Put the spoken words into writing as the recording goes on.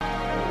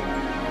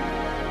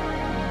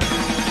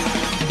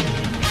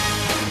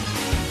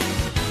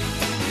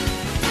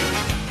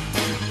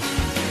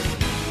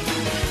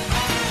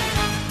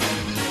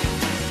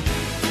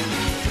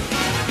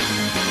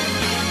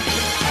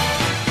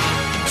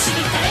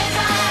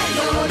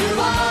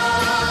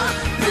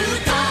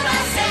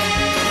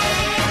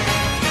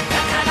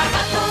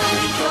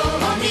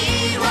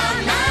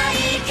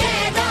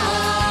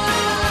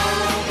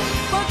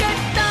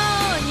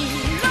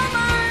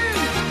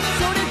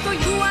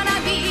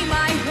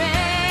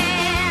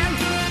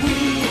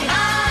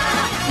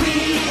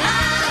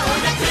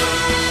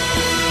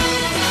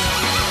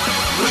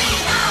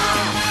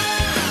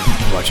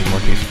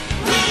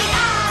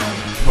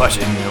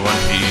watching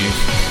One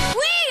Piece.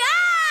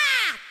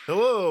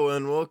 Hello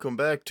and welcome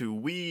back to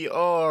We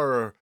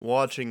Are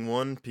Watching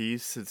One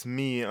Piece. It's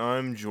me,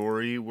 I'm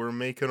Jory. We're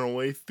making our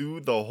way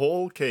through the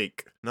whole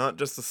cake. Not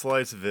just a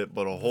slice of it,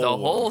 but a whole The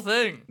whole one.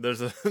 thing.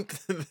 There's an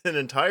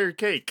entire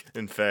cake,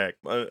 in fact.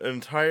 An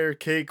entire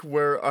cake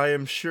where I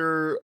am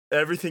sure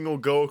everything will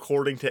go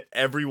according to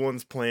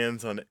everyone's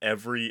plans on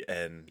every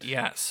end.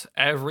 Yes,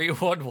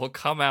 everyone will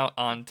come out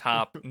on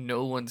top.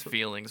 No one's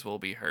feelings will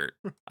be hurt.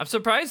 I'm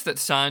surprised that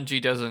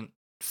Sanji doesn't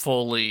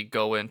fully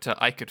go into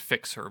I could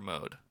fix her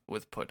mode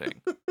with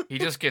Pudding. He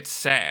just gets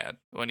sad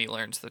when he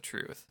learns the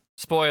truth.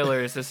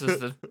 Spoilers, this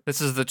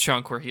is the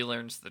chunk where he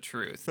learns the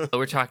truth.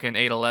 We're talking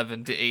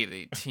 811 to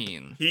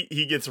 818.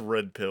 He gets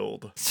red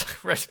pilled.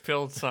 Red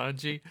pilled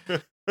Sanji.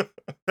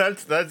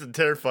 That's a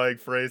terrifying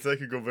phrase. That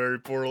could go very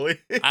poorly.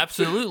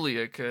 Absolutely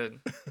it could.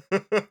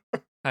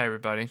 Hi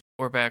everybody.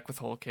 We're back with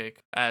Whole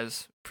Cake.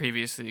 As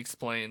previously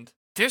explained,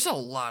 there's a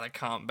lot of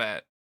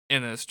combat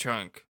in this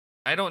chunk.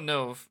 I don't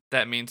know if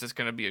that means it's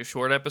going to be a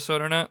short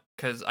episode or not,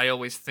 because I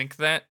always think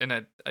that,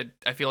 and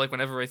I feel like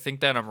whenever I think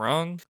that, I'm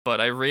wrong, but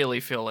I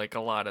really feel like a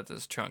lot of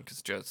this chunk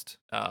is just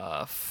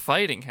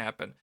fighting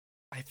happen.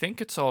 I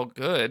think it's all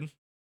good,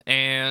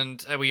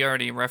 and we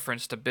already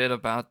referenced a bit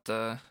about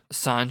the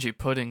Sanji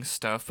Pudding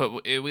stuff,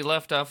 but we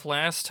left off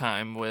last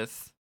time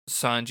with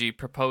Sanji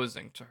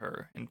proposing to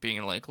her and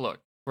being like,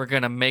 look, we're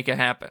going to make it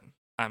happen.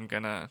 I'm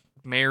going to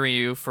marry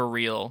you for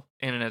real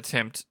in an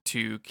attempt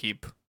to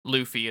keep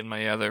Luffy and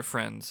my other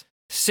friends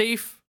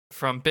safe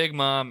from Big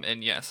Mom,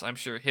 and yes, I'm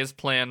sure his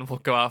plan will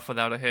go off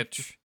without a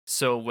hitch.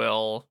 So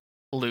will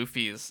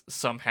Luffy's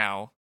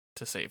somehow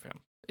to save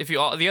him.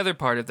 The other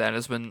part of that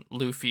is when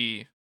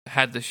Luffy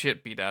had the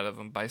shit beat out of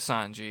him by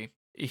Sanji,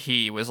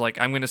 he was like,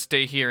 I'm gonna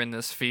stay here in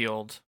this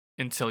field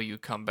until you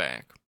come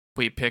back.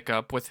 We pick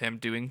up with him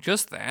doing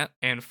just that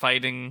and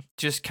fighting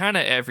just kind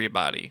of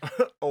everybody.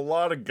 A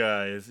lot of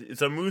guys.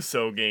 It's a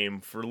Muso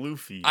game for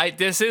Luffy.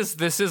 This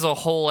is a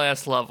whole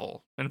ass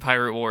level in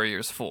Pirate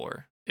Warriors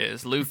 4.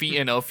 Is Luffy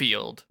in a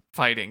field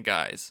fighting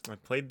guys. I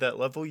played that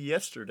level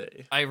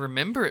yesterday. I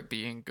remember it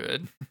being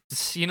good.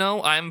 You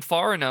know, I'm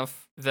far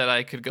enough that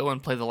I could go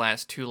and play the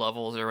last 2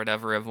 levels or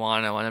whatever of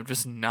Wano, and I've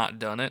just not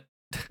done it.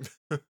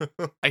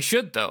 I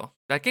should though.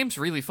 That game's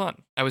really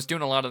fun. I was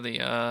doing a lot of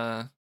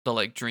the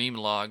like dream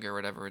log or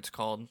whatever it's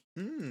called.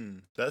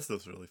 That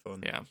stuff's really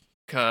fun. Yeah.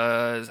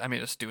 Cause I mean,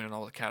 just doing it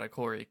all with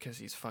Katakuri because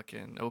he's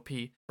fucking OP.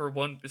 It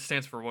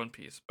stands for One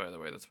Piece, by the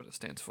way. That's what it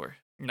stands for.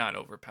 Not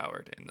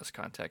overpowered in this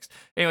context.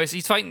 Anyways,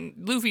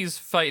 Luffy's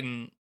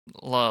fighting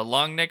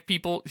long neck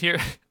people here.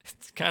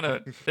 It's kind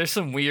of there's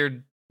some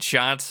weird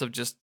shots of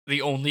just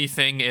the only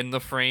thing in the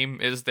frame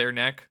is their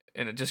neck,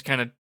 and it just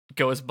kind of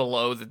goes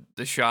below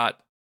the shot.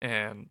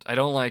 And I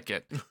don't like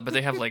it, but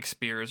they have like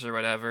spears or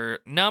whatever.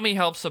 Nami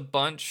helps a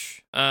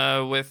bunch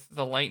with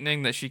the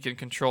lightning that she can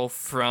control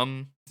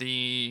from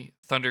the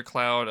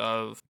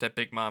thundercloud that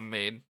Big Mom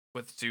made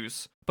with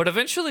Zeus. But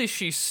eventually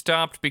she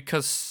stopped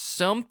because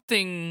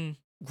something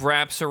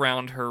wraps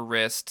around her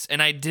wrists,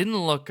 and I didn't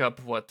look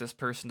up what this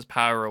person's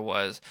power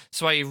was,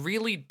 so I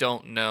really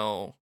don't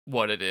know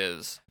what it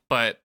is.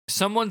 But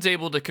someone's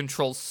able to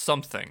control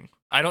something.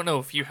 I don't know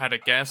if you had a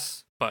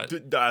guess. But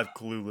I'm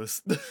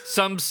clueless.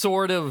 Some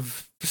sort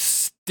of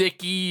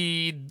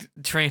sticky,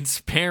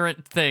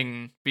 transparent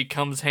thing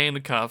becomes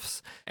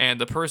handcuffs,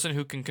 and the person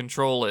who can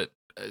control it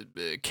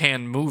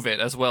can move it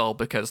as well,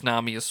 because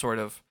Nami is sort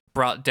of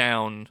brought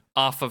down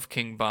off of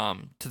King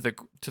Bomb to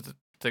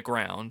the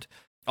ground.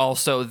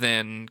 Also,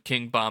 then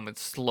King Bomb is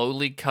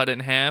slowly cut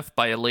in half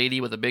by a lady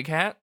with a big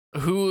hat,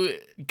 who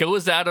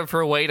goes out of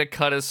her way to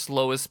cut as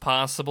slow as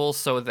possible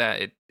so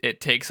that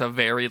it takes a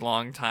very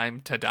long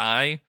time to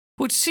die.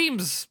 Which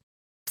seems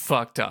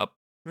fucked up.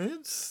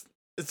 It's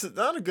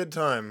not a good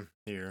time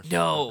here.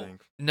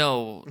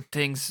 No,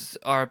 things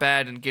are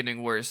bad and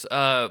getting worse.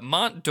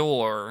 Mont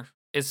d'Or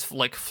is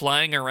like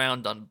flying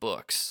around on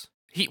books.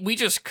 We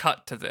just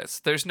cut to this.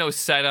 There's no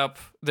setup.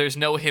 There's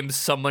no him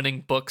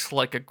summoning books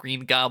like a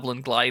Green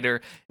Goblin glider.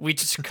 We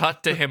just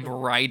cut to him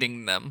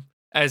riding them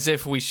as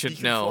if we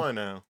should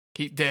know.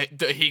 He can fly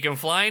now. He can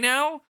fly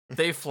now?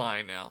 They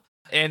fly now.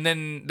 And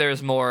then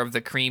there's more of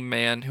the Cream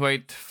Man, who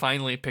I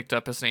finally picked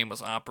up. His name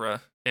was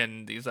Opera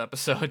in these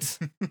episodes.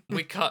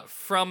 We cut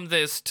from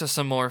this to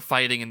some more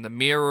fighting in the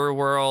mirror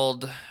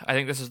world. I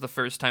think this is the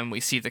first time we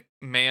see the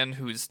man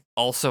who's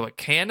also a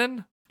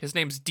cannon. His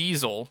name's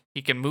Diesel.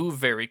 He can move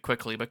very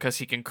quickly because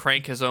he can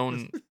crank his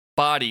own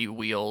body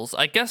wheels.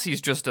 I guess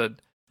he's just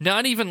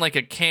not even like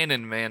a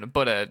cannon man,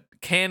 but a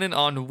cannon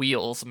on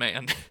wheels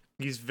man.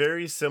 He's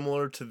very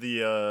similar to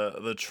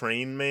the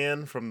train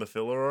man from the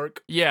filler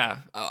arc. Yeah,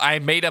 I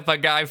made up a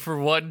guy for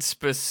one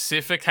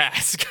specific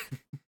task,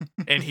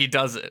 and he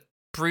does it.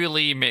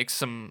 Bruley makes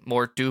some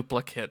more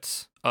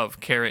duplicates of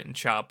Carrot and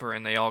Chopper,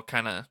 and they all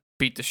kind of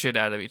beat the shit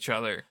out of each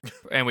other.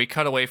 And we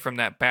cut away from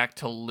that back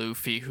to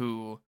Luffy,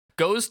 who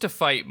goes to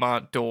fight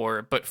Mont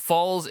d'Or, but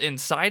falls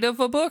inside of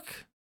a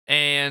book.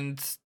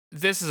 And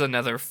this is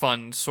another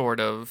fun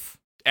sort of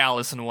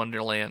Alice in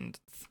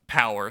Wonderland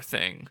power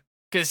thing.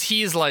 Because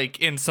he's like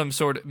in some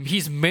sort of,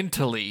 he's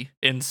mentally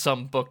in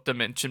some book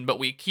dimension, but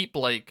we keep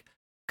like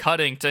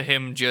cutting to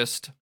him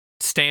just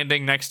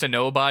standing next to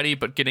nobody,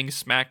 but getting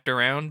smacked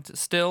around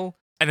still.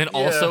 And then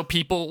also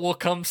people will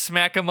come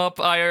smack him up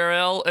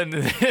IRL. And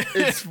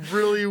it's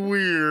really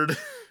weird.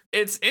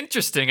 It's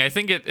interesting. I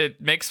think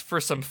it makes for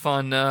some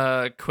fun,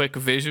 quick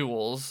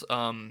visuals.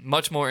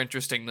 Much more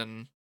interesting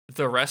than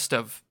the rest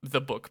of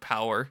the book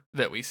power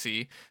that we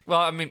see. Well,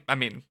 I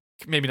mean,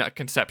 maybe not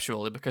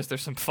conceptually, because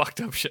there's some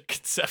fucked up shit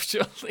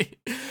conceptually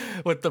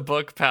with the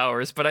book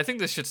powers. But I think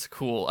this shit's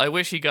cool. I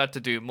wish he got to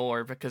do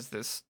more, because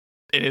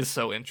it is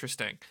so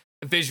interesting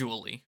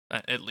visually,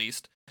 at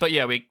least. But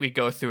yeah, we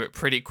go through it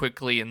pretty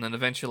quickly, and then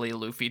eventually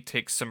Luffy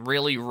takes some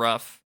really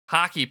rough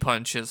hockey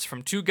punches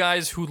from two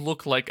guys who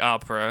look like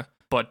Opera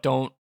but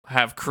don't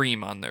have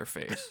cream on their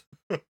face.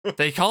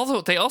 They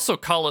also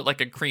call it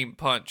like a cream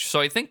punch, so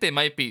I think they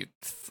might be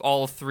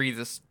all three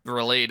this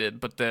related.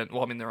 But then,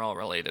 well, I mean, they're all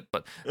related,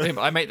 but I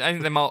think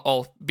they might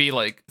all be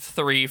like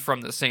three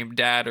from the same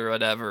dad or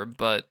whatever.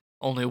 But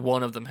only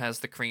one of them has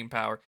the cream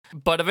power.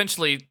 But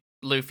eventually,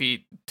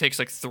 Luffy takes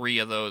like 3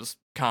 of those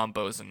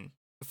combos and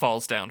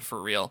falls down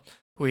for real.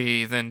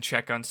 We then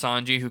check on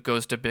Sanji, who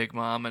goes to Big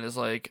Mom and is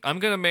like, I'm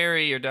gonna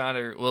marry your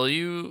daughter. Will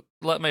you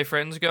let my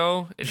friends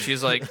go? And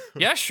she's like,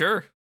 yeah,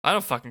 sure. I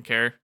don't fucking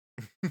care.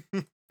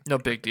 No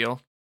big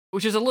deal.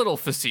 Which is a little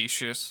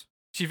facetious.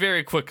 She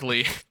very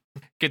quickly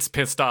gets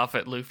pissed off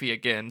at Luffy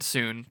again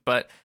soon.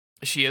 But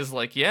she is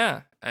like,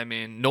 yeah, I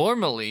mean,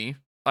 normally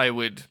I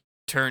would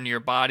turn your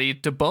body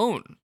to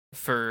bone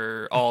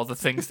for all the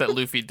things that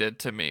Luffy did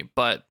to me.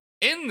 But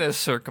in this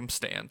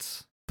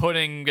circumstance,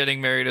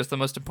 getting married is the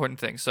most important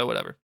thing, so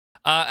whatever.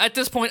 At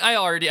this point,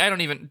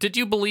 did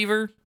you believe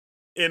her?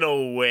 In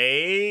a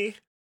way,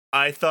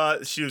 I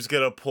thought she was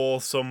gonna pull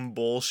some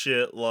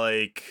bullshit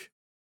like,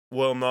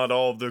 well, not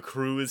all of the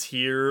crew is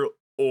here,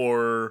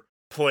 or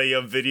play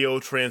a video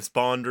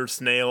transponder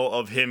snail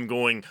of him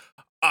going,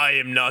 I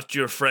am not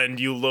your friend,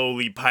 you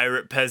lowly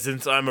pirate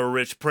peasants, I'm a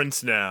rich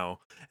prince now,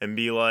 and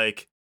be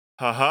like,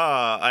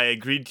 haha, I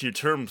agreed to your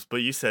terms, but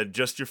you said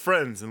just your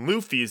friends, and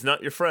Luffy is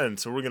not your friend,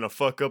 so we're gonna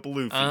fuck up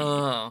Luffy.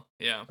 Oh,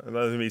 yeah. That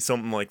would be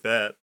something like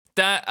that.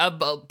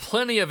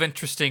 Plenty of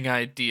interesting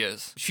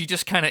ideas. She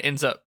just kind of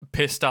ends up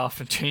pissed off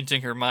and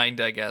changing her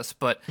mind, I guess,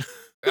 but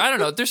I don't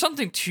know, there's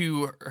something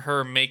to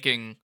her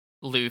making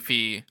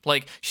Luffy,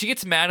 like, she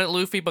gets mad at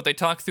Luffy, but they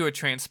talk through a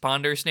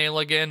transponder snail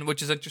again,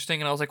 which is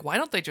interesting, and I was like, why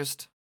don't they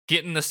just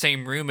get in the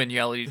same room and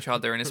yell at each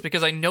other? And it's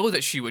because I know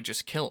that she would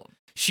just kill him.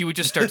 She would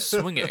just start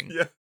swinging.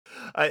 Yeah.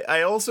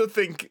 I also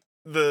think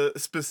the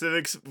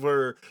specifics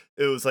were,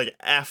 it was like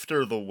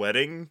after the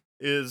wedding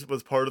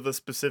was part of the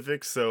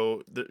specifics,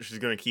 so she's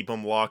gonna keep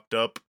him locked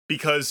up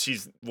because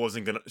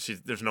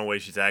there's no way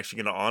she's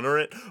actually gonna honor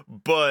it.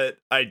 But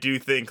I do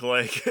think,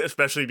 like,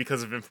 especially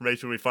because of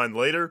information we find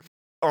later,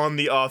 on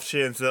the off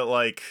chance that,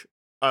 like,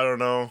 I don't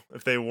know,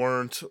 if they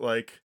weren't,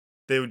 like,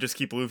 they would just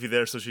keep Luffy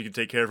there so she could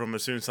take care of him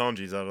as soon as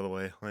Sanji's out of the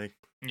way. Like,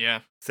 yeah,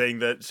 saying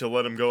that she'll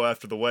let him go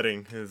after the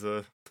wedding is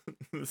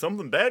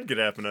something bad could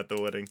happen at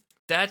the wedding.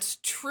 That's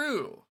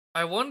true.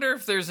 I wonder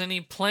if there's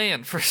any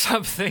plan for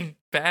something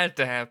bad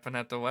to happen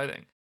at the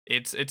wedding.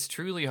 It's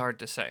truly hard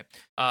to say.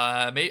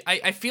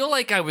 I feel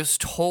like I was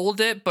told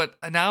it, but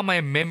now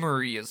my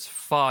memory is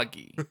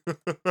foggy.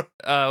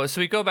 So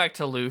we go back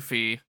to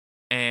Luffy,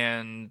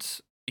 and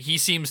he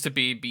seems to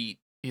be beat.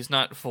 He's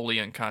not fully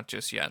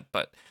unconscious yet,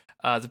 but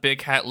the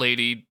big hat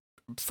lady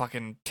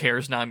fucking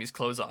tears Nami's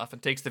clothes off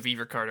and takes the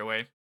Viver card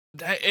away.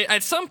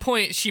 At some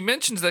point, she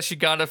mentions that she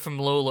got it from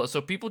Lola,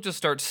 so people just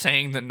start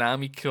saying that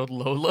Nami killed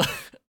Lola,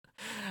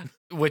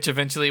 which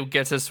eventually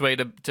gets its way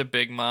to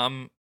Big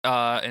Mom,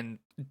 and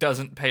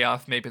doesn't pay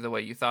off maybe the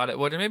way you thought it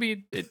would, or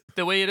maybe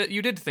the way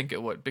you did think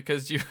it would,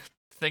 because you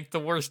think the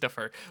worst of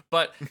her.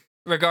 But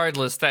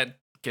regardless, that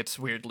gets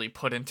weirdly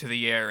put into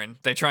the air, and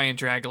they try and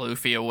drag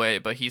Luffy away,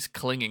 but he's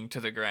clinging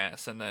to the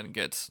grass and then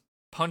gets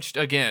punched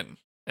again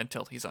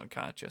until he's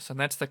unconscious. And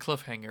that's the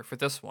cliffhanger for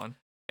this one.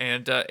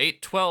 And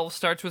 8:12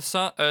 starts with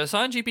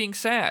Sanji being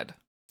sad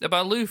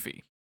about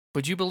Luffy.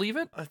 Would you believe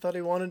it? I thought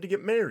he wanted to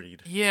get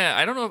married. Yeah,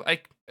 I don't know if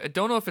I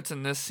don't know if it's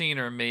in this scene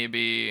or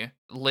maybe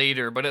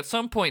later, but at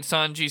some point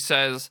Sanji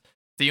says,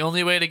 the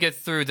only way to get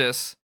through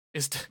this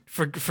is to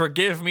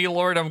forgive me,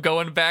 Lord, I'm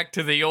going back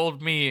to the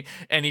old me.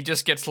 And he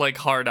just gets like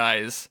hard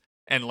eyes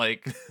and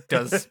like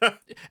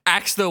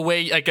acts the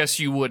way I guess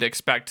you would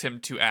expect him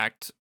to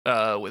act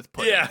with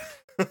Pudding. Yeah.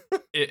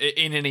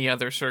 In any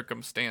other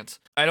circumstance.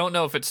 I don't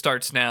know if it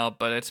starts now,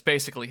 but it's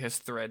basically his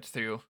thread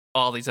through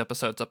all these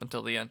episodes up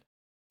until the end.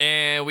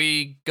 And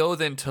we go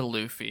then to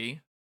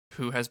Luffy,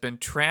 who has been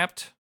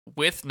trapped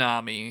with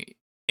Nami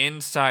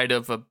inside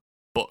of a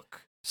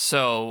book.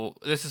 So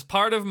this is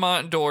part of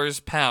Montdore's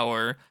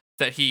power,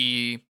 that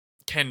he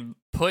can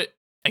put,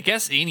 I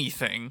guess,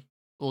 anything,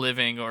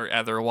 living or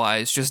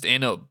otherwise, just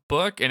in a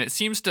book. And it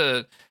seems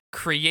to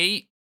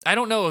create, I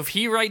don't know if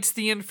he writes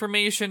the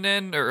information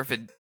in, or if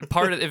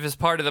it's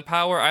part of the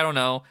power. I don't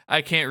know.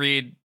 I can't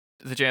read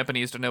the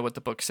Japanese don't know what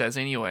the book says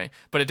anyway.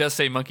 But it does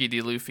say Monkey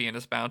D. Luffy and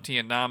his bounty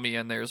and Nami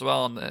in there as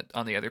well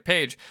on the other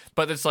page.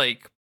 But it's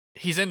like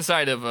he's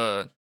inside of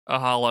a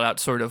hollowed out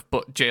sort of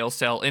jail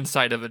cell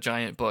inside of a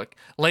giant book.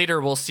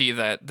 Later we'll see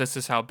that this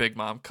is how Big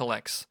Mom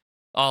collects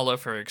all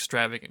of her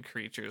extravagant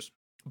creatures.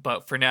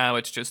 But for now,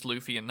 it's just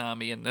Luffy and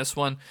Nami in this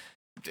one.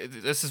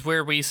 This is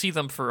where we see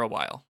them for a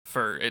while,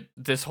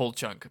 this whole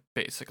chunk,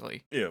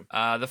 basically. Yeah.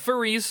 The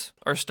furries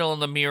are still in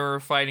the mirror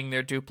fighting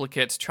their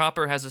duplicates.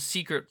 Chopper has a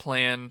secret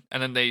plan,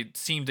 and then they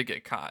seem to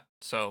get caught.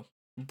 So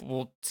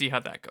we'll see how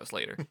that goes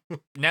later.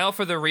 Now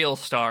for the real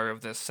star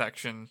of this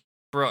section,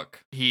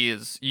 Brook. He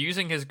is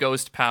using his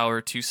ghost power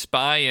to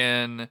spy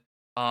in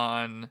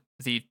on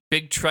the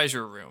big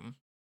treasure room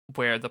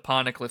where the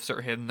poneglyphs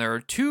are hidden. There are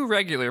 2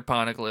 regular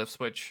poneglyphs,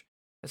 which,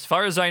 as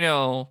far as I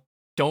know,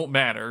 don't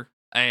matter.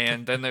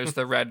 And then there's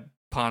the red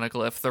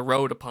poneglyph, the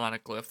road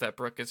poneglyph that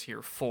Brook is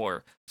here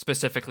for,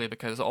 specifically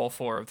because all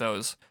 4 of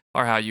those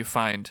are how you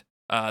find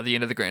the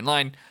end of the Grand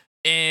Line.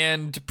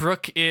 And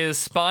Brook is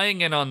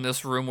spying in on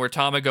this room where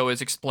Tamago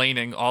is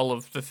explaining all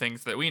of the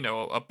things that we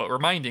know, but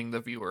reminding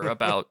the viewer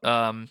about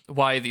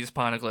why these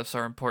poneglyphs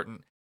are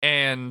important.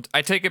 And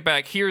I take it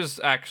back, here's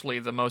actually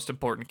the most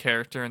important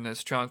character in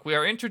this chunk. We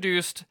are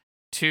introduced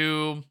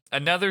to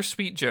another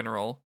sweet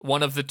general,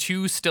 one of the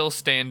 2 still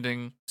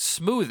standing,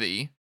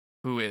 Smoothie,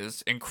 who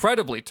is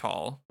incredibly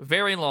tall,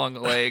 very long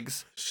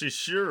legs. She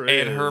sure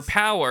is. And her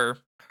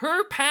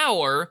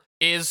power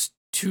is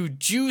to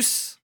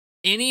juice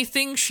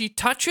anything she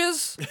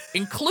touches,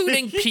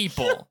 including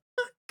people.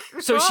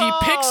 So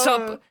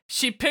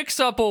she picks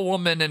up a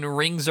woman and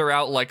wrings her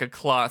out like a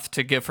cloth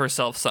to give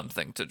herself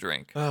something to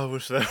drink. Oh, I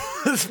wish that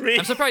was me.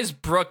 I'm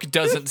surprised Brook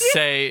doesn't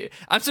say,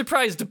 I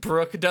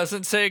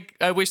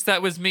wish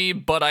that was me,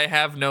 but I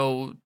have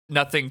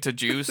nothing to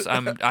juice.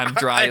 I'm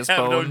dry as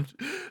bone.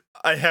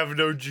 I have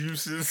no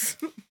juices.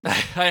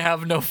 I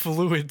have no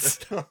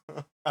fluids.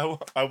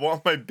 I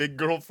want my big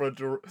girlfriend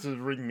to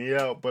ring me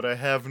out, but I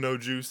have no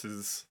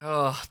juices.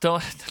 Oh,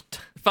 don't.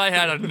 If I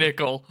had a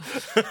nickel.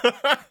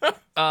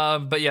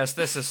 But yes,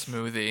 this is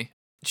Smoothie.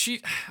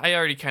 I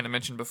already kind of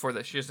mentioned before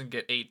that she doesn't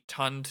get a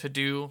ton to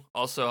do.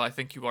 Also, I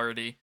think you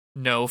already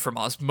know from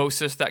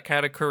osmosis that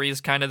Katakuri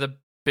is kind of the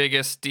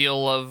biggest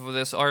deal of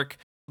this arc.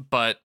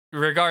 But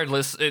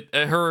regardless,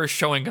 her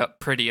showing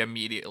up pretty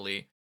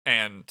immediately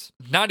and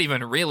not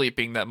even really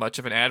being that much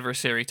of an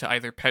adversary to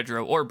either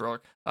Pedro or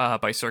Brook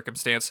by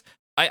circumstance.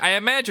 I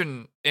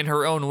imagine in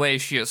her own way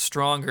she is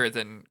stronger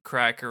than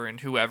Cracker and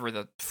whoever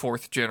the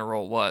 4th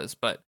general was,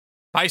 but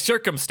by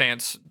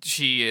circumstance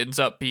she ends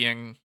up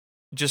being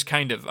just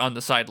kind of on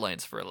the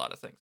sidelines for a lot of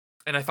things.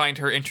 And I find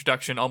her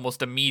introduction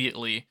almost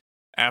immediately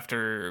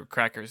after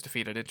Cracker is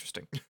defeated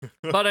interesting.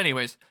 But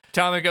anyways,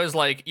 Tamago's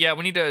like, yeah,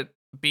 we need to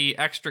be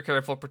extra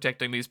careful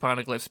protecting these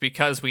poneglyphs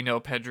because we know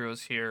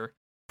Pedro's here.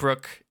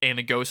 Brook, in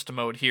a ghost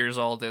mode, hears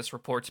all this,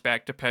 reports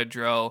back to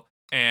Pedro,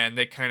 and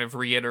they kind of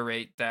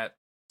reiterate that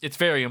it's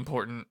very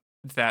important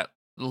that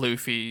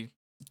Luffy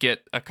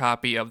get a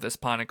copy of this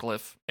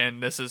poneglyph,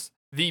 and this is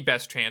the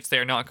best chance. They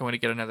are not going to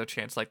get another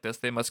chance like this.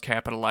 They must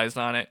capitalize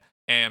on it.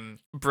 And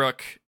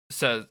Brook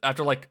says,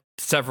 after like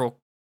several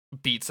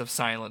beats of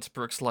silence,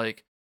 Brook's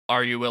like,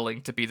 are you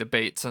willing to be the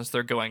bait since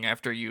they're going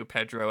after you,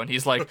 Pedro? And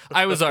he's like,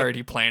 I was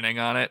already planning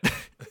on it.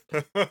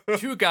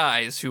 2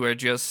 guys who are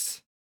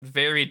just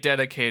very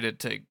dedicated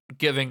to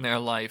giving their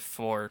life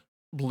for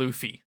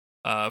Luffy.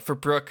 For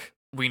Brook,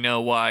 we know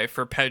why.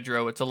 For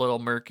Pedro, it's a little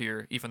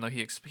murkier, even though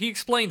he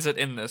explains it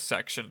in this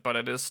section, but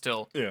it is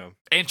still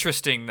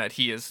interesting that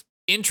he is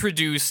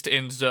introduced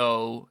in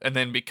Zou and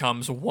then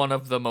becomes one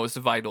of the most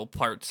vital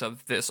parts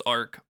of this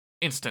arc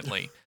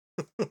instantly.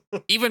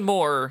 Even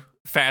more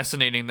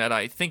fascinating that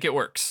I think it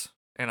works,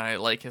 and I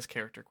like his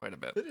character quite a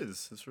bit. It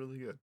is. It's really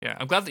good. Yeah,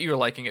 I'm glad that you're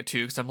liking it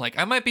too, because I'm like,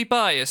 I might be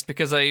biased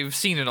because I've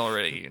seen it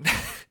already.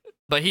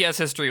 But he has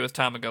history with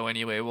Tamago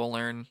anyway, we'll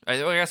learn. I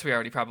guess we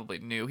already probably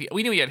knew.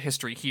 We knew he had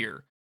history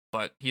here,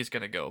 but he's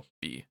going to go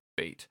be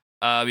bait.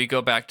 We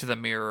go back to the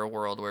mirror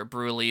world where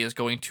Broly is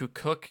going to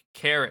cook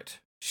Carrot.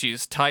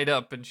 She's tied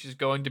up and she's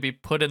going to be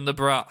put in the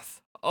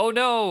broth. Oh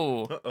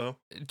no! Uh-oh.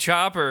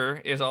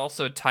 Chopper is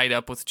also tied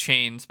up with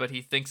chains, but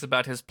he thinks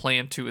about his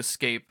plan to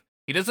escape.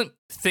 He doesn't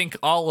think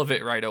all of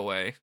it right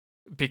away,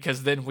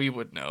 because then we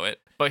would know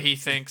it. But he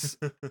thinks,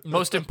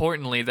 most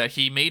importantly, that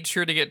he made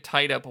sure to get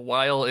tied up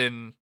while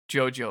in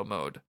JoJo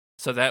mode,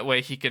 so that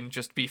way he can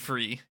just be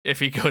free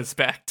if he goes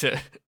back to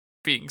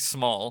being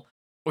small,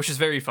 which is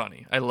very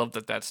funny. I love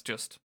that that's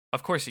just,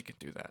 of course he can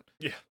do that.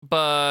 Yeah.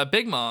 But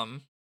Big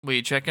Mom,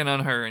 we check in on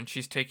her, and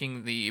she's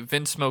taking the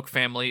Vinsmoke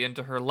family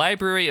into her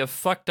library of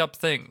fucked up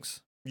things.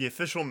 The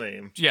official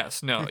name.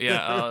 Yes, no,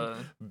 yeah.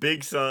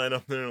 Big sign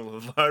up there in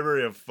the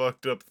library of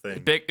fucked up things.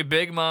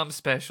 Big Mom's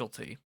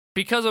specialty.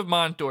 Because of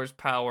Montor's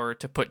power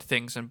to put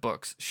things in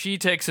books, she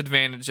takes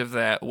advantage of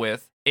that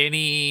with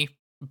any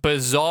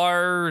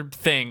bizarre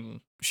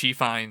thing she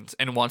finds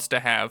and wants to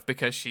have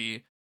because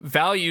she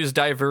values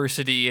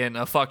diversity in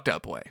a fucked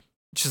up way.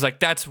 She's like,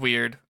 that's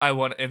weird. I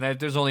want, and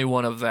there's only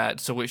one of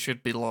that, so it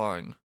should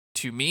belong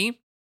to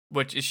me.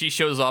 which she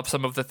shows off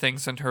some of the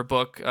things in her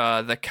book.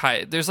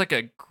 There's like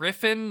a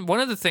griffin. One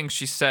of the things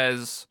she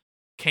says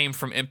came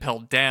from Impel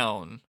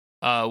Down,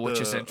 which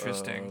is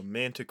interesting.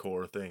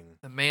 Manticore thing.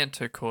 The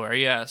Manticore,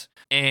 yes.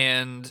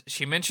 And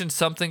she mentioned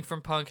something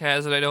from Punk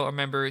Hazard. I don't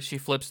remember. She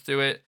flips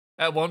through it.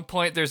 At one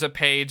point, there's a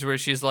page where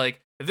she's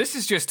like, "This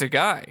is just a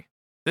guy.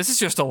 This is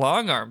just a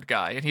long-armed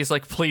guy." And he's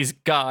like, "Please,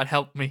 God,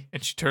 help me."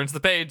 And she turns the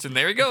page, and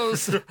there he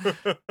goes.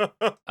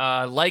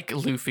 Like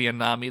Luffy and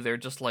Nami, they're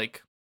just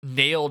like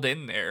nailed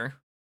in there.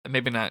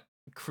 Maybe not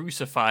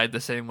crucified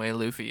the same way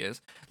Luffy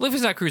is.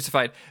 Luffy's not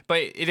crucified, but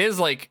it is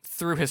like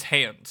through his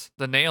hands.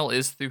 The nail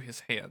is through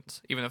his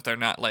hands, even if they're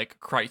not like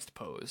Christ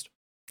posed.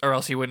 Or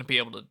else he wouldn't be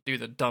able to do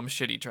the dumb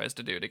shit he tries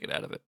to do to get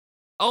out of it.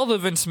 All the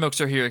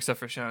Vinsmokes are here except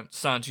for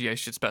Sanji, I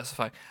should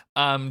specify.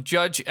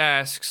 Judge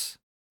asks,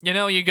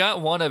 you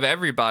got one of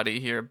everybody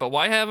here, but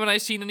why haven't I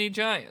seen any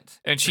giants?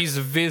 And she's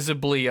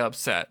visibly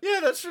upset. Yeah,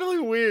 that's really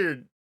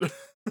weird.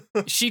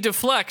 She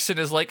deflects and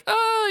is like,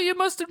 "Oh, you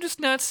must have just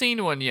not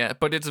seen one yet."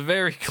 But it's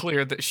very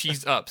clear that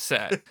she's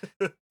upset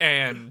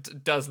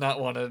and does not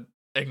want to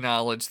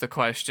acknowledge the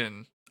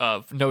question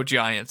of no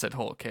giants at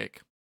Whole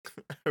Cake.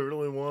 I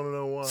really want to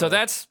know why. So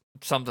that's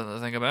something to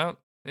think about.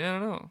 Yeah, I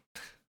don't know.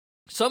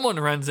 Someone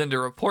runs in to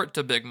report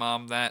to Big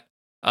Mom that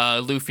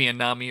Luffy and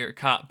Nami are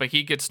caught, but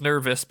he gets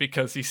nervous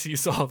because he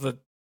sees all the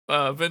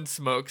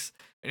Vinsmokes,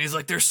 and he's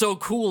like, "They're so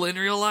cool in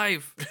real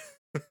life."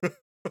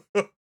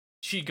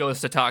 She goes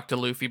to talk to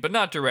Luffy, but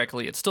not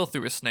directly. It's still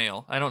through a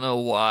snail. I don't know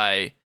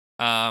why.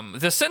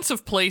 The sense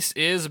of place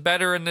is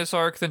better in this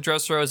arc than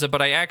Dressrosa,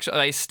 but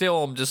I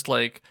still am just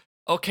like,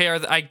 okay,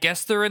 I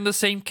guess they're in the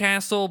same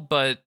castle,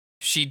 but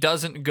she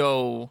doesn't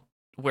go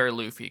where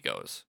Luffy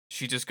goes.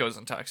 She just goes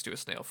and talks to a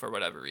snail for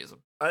whatever reason.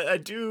 I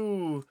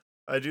do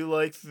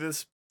like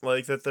this,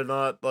 like that they're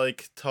not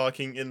like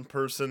talking in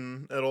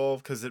person at all,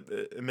 because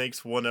it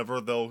makes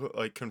whenever they'll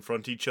like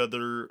confront each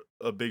other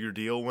a bigger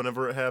deal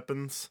whenever it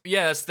happens.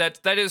 Yes, that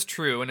is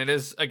true, and it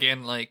is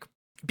again like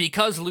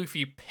because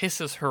Luffy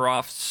pisses her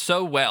off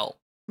so well.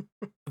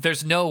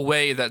 There's no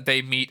way that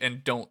they meet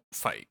and don't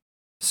fight.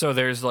 So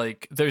there's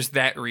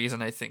that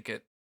reason I think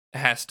it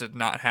has to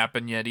not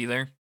happen yet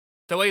either.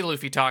 The way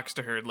Luffy talks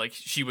to her, like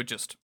she would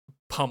just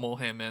pummel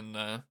him in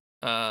the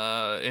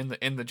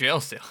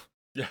jail cell.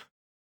 Yeah.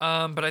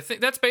 But I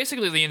think that's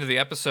basically the end of the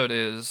episode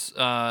is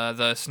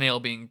the snail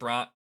being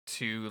brought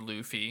to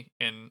Luffy,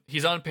 and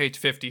he's on page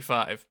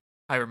 55.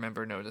 I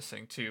remember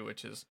noticing too,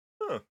 which is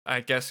I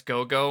guess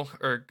Go-Go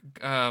or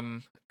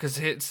because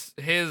his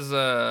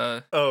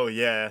oh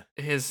yeah,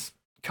 his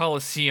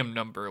Coliseum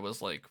number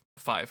was like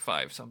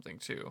 55 something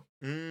too.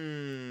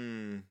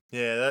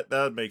 Yeah,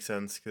 that would make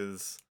sense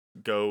because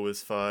Go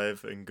is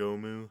 5 and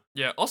Gomu.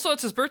 Yeah. Also,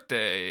 it's his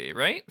birthday,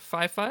 right?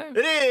 5/5.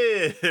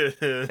 It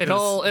is. It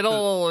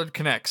all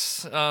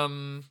connects.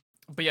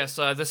 But yes,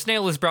 the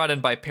snail is brought in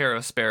by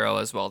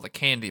Parasparrow as well, the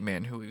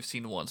Candyman, who we've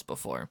seen once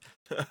before.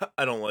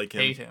 I don't like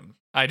him. Hate him.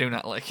 I do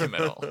not like him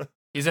at all.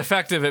 He's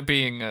effective at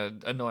being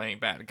an annoying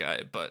bad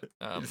guy, but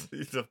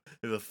he's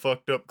a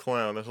fucked up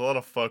clown. There's a lot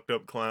of fucked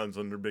up clowns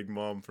under Big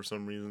Mom for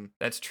some reason.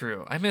 That's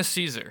true. I miss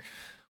Caesar.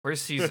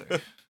 Where's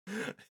Caesar?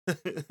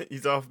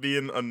 He's off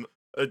being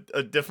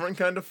a different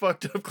kind of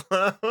fucked up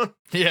clown.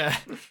 Yeah.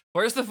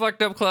 Where's the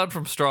fucked up clown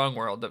from Strong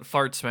World that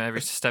farts man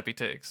every step he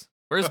takes?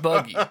 Where's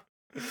Buggy?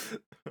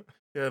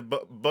 Yeah,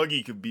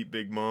 Buggy could beat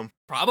Big Mom.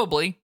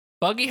 Probably.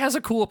 Buggy has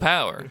a cool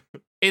power.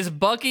 Is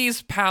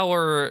Buggy's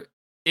power,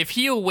 if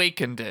he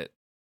awakened it,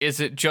 is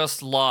it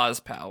just Law's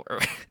power?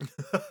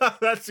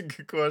 That's a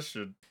good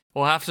question.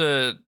 We'll have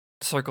to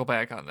circle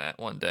back on that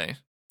one day.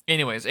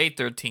 Anyways,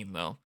 813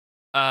 though.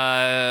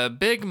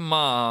 Big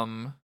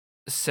Mom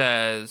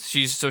says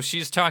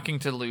she's talking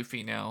to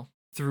Luffy now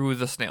through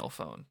the snail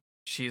phone.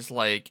 She's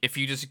like, if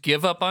you just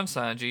give up on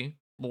Sanji,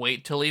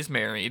 wait till he's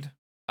married,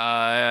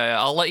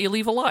 I'll let you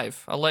leave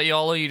alive. I'll let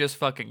all of you just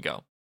fucking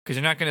go. Because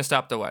you're not going to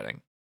stop the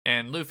wedding.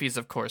 And Luffy's,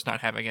 of course,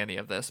 not having any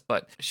of this.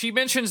 But she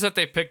mentions that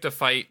they picked a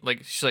fight.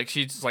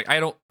 She's like,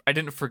 I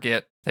didn't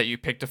forget that you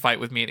picked a fight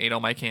with me and ate all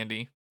my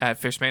candy at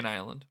Fishman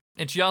Island.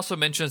 And she also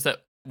mentions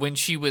that when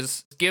she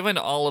was given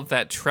all of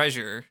that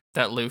treasure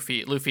that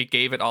Luffy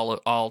gave it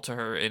all to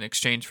her in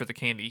exchange for the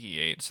candy he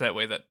ate. So that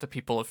way that the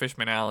people of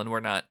Fishman Island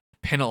were not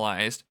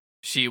penalized.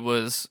 She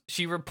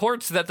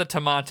reports that the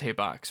Tamate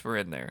box were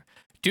in there.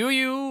 Do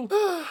you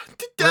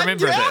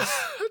remember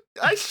this?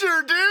 I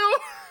sure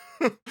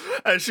do.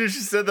 As soon as she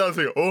said that, I was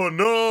like, oh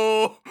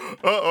no.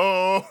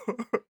 Uh-oh.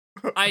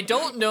 I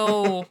don't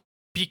know,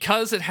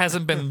 because it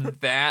hasn't been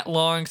that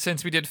long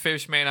since we did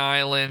Fishman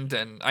Island,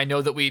 and I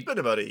know that It's been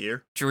about a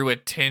year. drew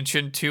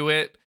attention to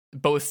it,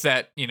 both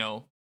that,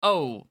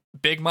 oh,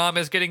 Big Mom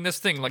is getting this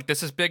thing, like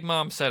this is Big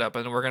Mom setup,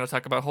 and we're going to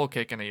talk about Whole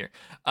Cake in a year.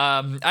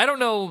 I don't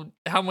know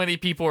how many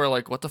people are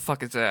like, what the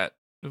fuck is that,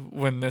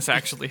 when this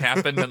actually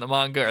happened in the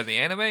manga or the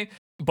anime,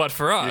 but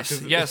for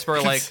us, yes,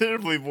 we're like...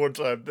 Considerably more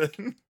time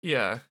then.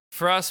 Yeah,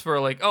 for us, we're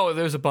like, oh,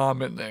 there's a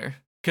bomb in there.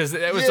 Because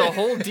it was a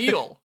whole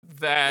deal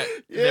that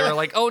they were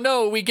like, oh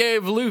no, we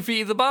gave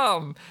Luffy the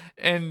bomb.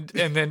 And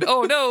then,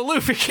 oh no,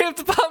 Luffy gave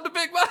the bomb to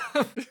Big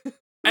Mom.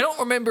 I don't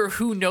remember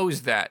who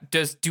knows that.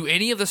 Do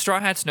any of the Straw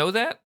Hats know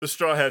that? The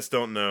Straw Hats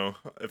don't know,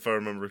 if I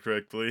remember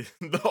correctly.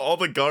 All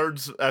the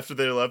guards after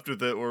they left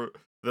with it were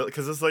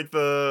because it's like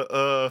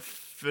the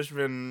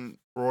Fishman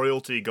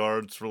royalty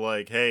guards were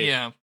like, "Hey,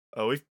 Yeah.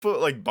 we've put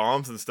like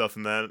bombs and stuff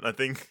in that." And I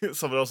think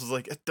someone else was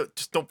like,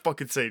 "Just don't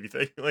fucking say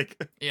anything." Like,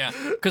 Yeah.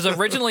 Because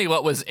originally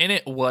what was in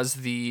it was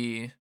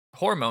the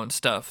hormone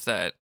stuff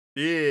that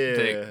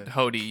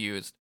Hody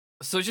used.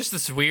 So just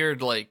this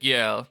weird, like,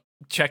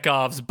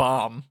 Chekhov's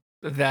bomb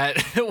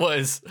that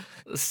was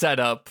set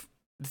up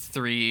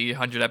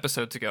 300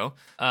 episodes ago,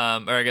 or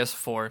I guess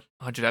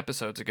 400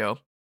 episodes ago.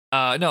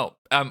 No,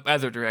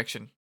 other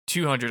direction,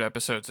 200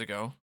 episodes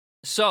ago.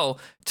 So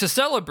to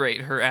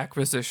celebrate her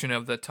acquisition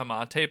of the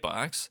Tamate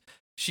box,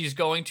 she's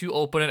going to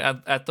open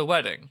it at the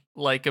wedding,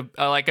 like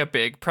a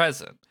big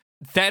present.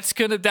 That's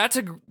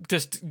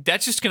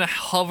just gonna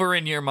hover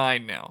in your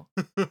mind now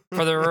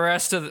for the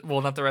rest of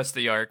not the rest of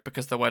the arc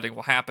because the wedding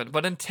will happen,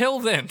 but until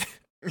then.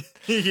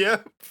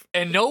 Yep.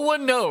 And no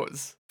one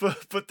knows.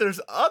 But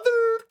there's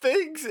other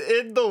things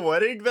in the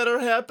wedding that are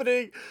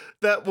happening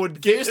that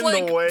would get in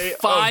the way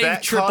of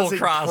that triple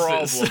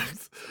crosses.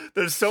 Problems.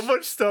 There's so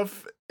much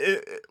stuff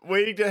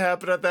waiting to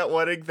happen at that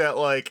wedding that,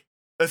 like,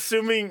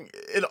 assuming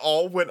it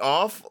all went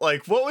off,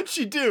 like, what would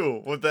she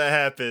do when that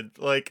happened?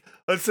 Like,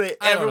 let's say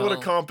everyone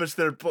accomplished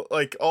their,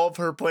 like, all of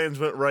her plans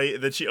went right,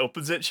 and then she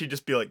opens it, she'd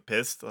just be, like,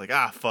 pissed. Like,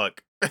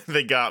 fuck,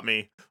 they got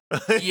me.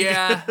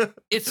 Yeah,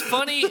 it's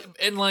funny,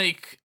 and,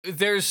 like,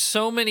 there's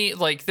so many,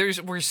 like,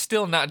 we're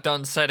still not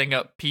done setting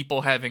up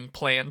people having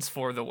plans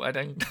for the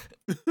wedding.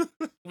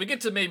 We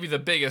get to maybe the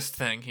biggest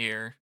thing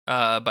here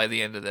by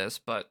the end of this,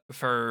 but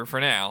for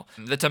now,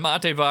 the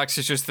Tamate box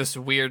is just this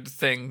weird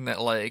thing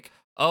that, like,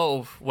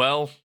 oh,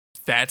 well,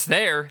 that's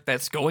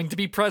going to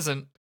be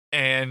present,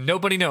 and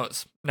nobody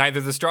knows. Neither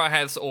the Straw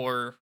Hats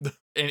or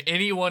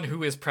anyone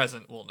who is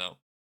present will know.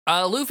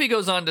 Luffy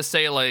goes on to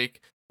say, like,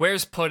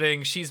 where's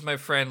Pudding? She's my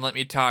friend, let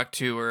me talk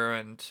to her,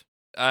 and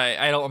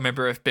I don't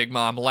remember if Big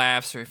Mom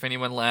laughs or if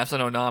anyone laughs. I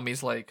know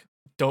Nami's like,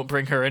 don't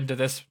bring her into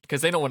this,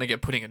 because they don't want to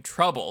get Pudding in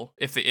trouble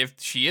if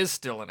she is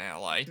still an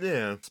ally.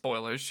 Yeah.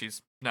 Spoilers,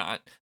 she's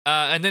not.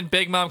 And then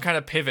Big Mom kind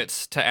of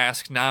pivots to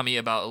ask Nami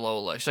about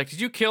Lola. She's like, did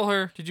you kill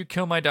her? Did you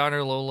kill my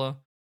daughter, Lola?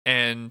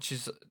 And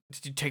did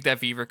you take that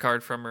Viva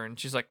card from her? And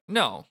she's like,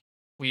 no.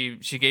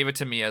 She gave it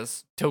to me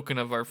as token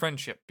of our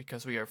friendship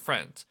because we are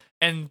friends.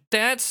 And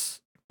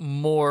that's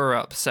more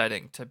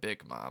upsetting to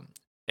Big Mom.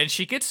 And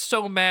she gets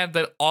so mad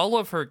that all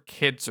of her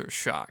kids are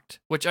shocked,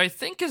 which I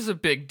think is a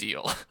big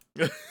deal.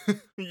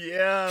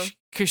 Yeah.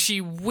 Because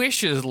she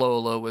wishes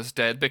Lola was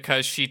dead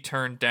because she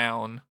turned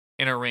down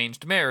an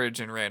arranged marriage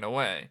and ran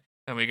away.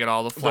 And we get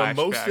all the flashbacks.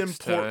 The most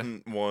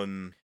important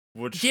one,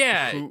 which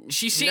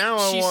she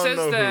says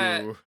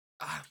that.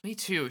 Me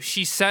too.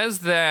 She says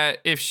that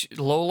if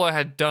Lola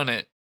had done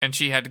it and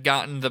she had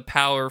gotten the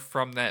power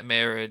from that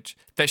marriage,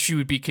 that she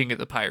would be king of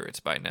the pirates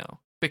by now.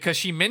 Because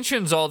she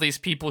mentions all these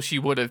people she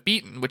would have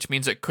beaten, which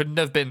means it couldn't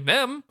have been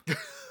them.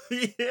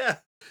 Yeah.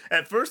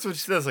 At first, when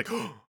she says, like,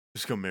 oh,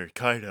 just go marry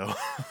Kaido.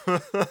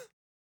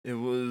 It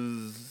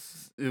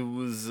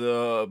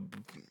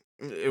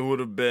would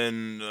have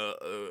been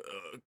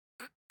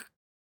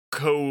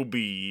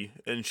Kobe,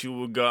 and she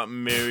would have got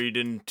married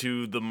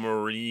into the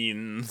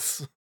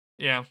Marines.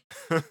 Yeah.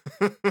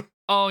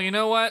 Oh, you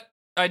know what?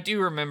 I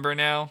do remember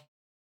now.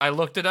 I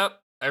looked it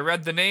up, I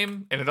read the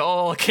name, and it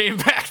all came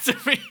back to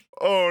me.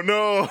 Oh,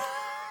 no.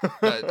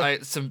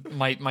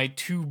 My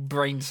two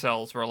brain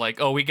cells were like,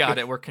 oh, we got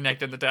it. We're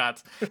connecting the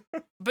dots.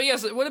 But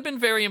yes, it would have been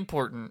very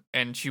important,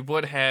 and she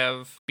would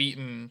have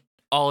beaten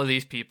all of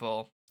these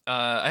people.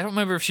 I don't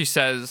remember if she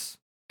says,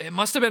 it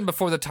must have been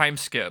before the time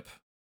skip,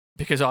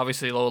 because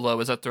obviously Lola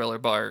was at Thriller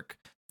Bark.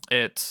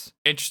 It's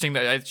interesting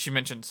that she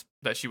mentions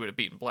that she would have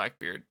beaten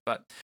Blackbeard,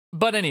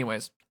 but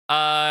anyways,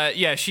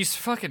 yeah, she's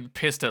fucking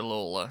pissed at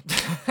Lola.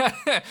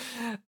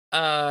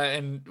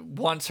 And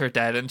wants her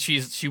dead, and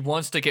she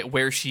wants to get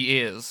where she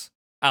is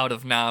out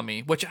of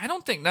Nami, which I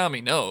don't think Nami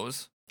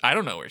knows. I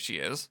don't know where she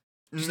is.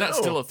 She's not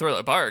still at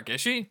Thriller Bark,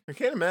 is she? I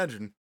can't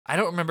imagine. I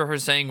don't remember her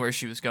saying where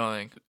she was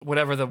going.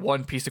 Whatever the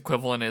One Piece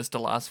equivalent is to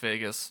Las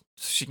Vegas,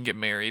 so she can get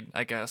married,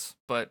 I guess.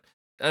 But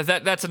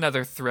that's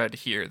another thread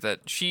here,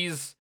 that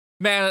she's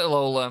mad at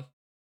Lola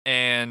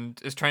and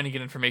is trying to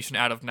get information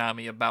out of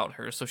Nami about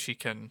her so she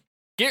can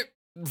get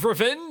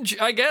revenge,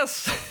 I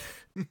guess.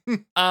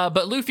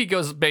 But Luffy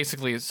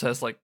basically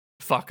says, like,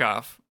 fuck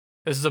off.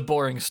 This is a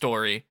boring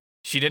story.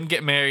 She didn't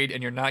get married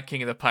and you're not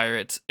king of the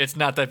pirates. It's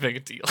not that big a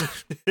deal.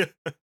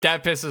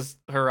 That pisses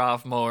her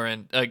off more.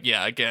 And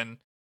yeah, again,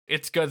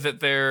 it's good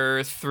that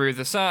they're through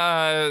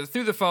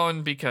the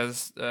phone,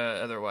 because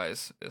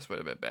otherwise this would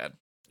have been bad,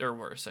 or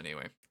worse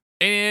anyway.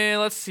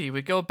 And let's see,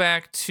 we go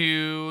back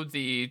to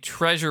the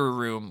treasure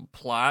room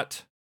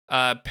plot.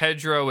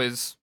 Pedro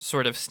is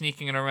sort of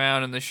sneaking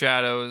around in the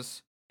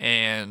shadows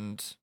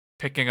and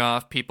picking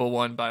off people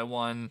one by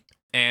one,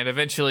 and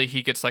eventually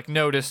he gets like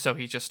noticed, so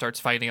he just starts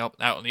fighting out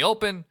in the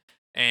open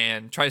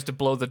and tries to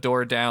blow the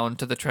door down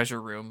to the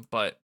treasure room,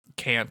 but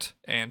can't.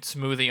 And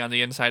Smoothie on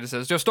the inside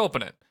says, just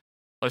open it.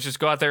 Let's just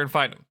go out there and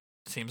find him.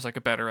 Seems like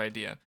a better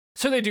idea.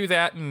 So they do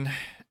that and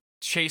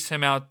chase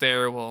him out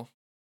there. We'll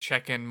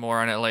check in more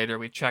on it later.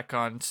 We check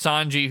on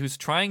Sanji, who's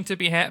trying to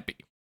be happy.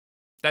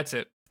 That's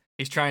it.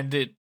 He's trying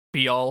to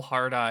be all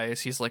hard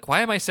eyes. He's like,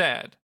 why am I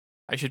sad?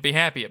 I should be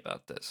happy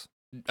about this.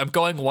 I'm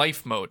going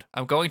wife mode.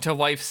 I'm going to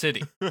wife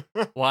city.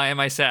 Why am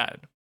I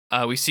sad?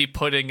 We see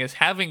Pudding is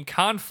having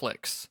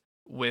conflicts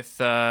with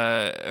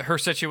her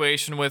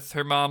situation with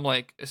her mom.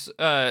 Like,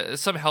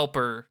 some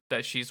helper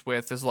that she's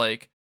with is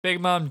like, Big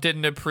Mom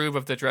didn't approve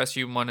of the dress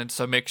you wanted,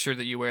 so make sure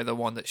that you wear the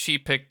one that she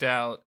picked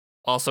out.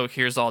 Also,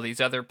 here's all these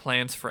other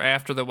plans for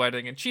after the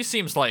wedding. And she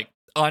seems like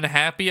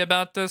unhappy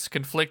about this,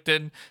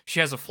 conflicted.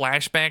 She has a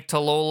flashback to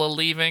Lola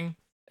leaving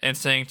and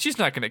saying, she's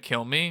not going to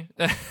kill me.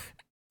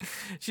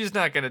 She's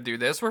not going to do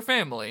this. We're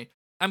family.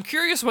 I'm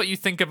curious what you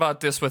think about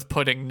this with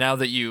Pudding now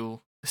that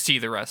you see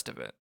the rest of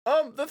it.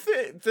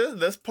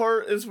 This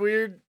part is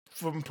weird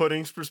from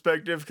Pudding's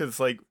perspective, because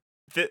like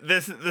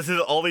this is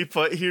only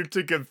put here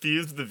to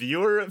confuse the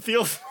viewer. It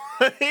feels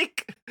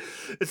like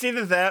it's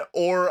either that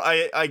or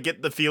I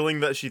get the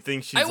feeling that she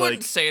thinks she's I wouldn't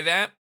like say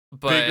that,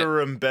 but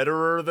bigger and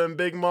betterer than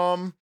Big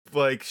Mom.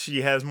 Like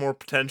she has more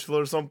potential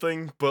or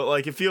something. But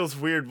like it feels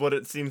weird what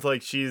it seems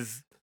like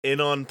she's in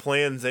on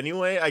plans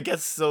anyway. I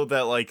guess so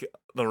that like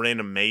the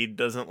random maid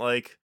doesn't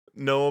like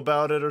know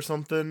about it or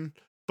something.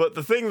 But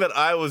the thing that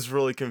I was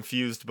really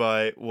confused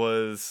by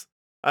was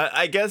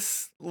I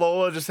guess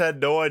Lola just had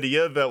no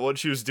idea that what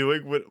she was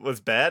doing was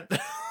bad.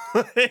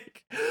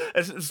 Like,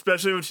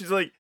 especially when she's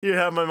like, here,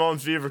 have my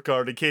mom's Viva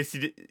card in case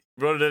you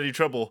run into any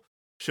trouble.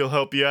 She'll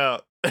help you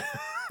out.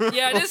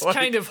 yeah, it is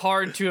kind of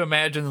hard to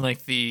imagine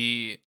like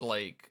the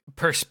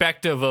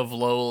perspective of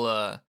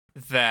Lola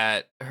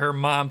that her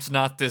mom's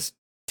not this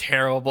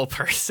terrible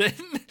person.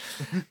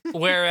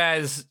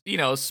 Whereas,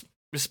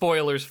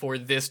 spoilers for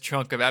this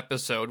chunk of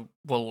episode,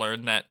 we'll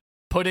learn that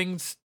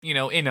Pudding's,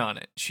 in on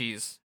it.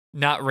 She's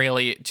not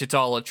really, it's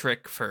all a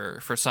trick for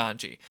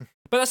Sanji.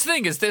 But that's the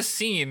thing, is this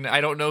scene,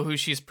 I don't know who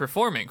she's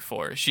performing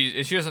for.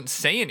 She doesn't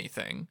say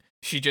anything.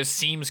 She just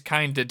seems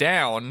kind of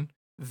down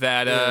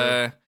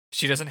that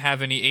she doesn't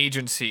have any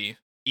agency,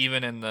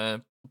 even in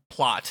the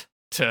plot,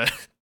 to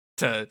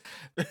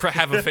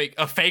have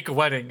a fake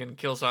wedding and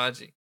kill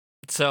Sanji.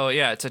 So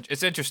yeah,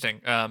 it's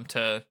interesting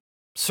to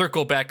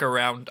circle back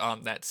around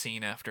on that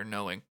scene after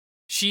knowing.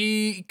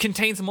 She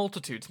contains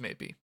multitudes,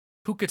 maybe.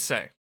 Who could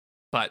say?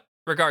 But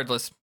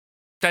regardless,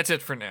 that's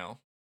it for now.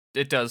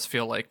 It does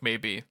feel like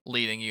maybe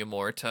leading you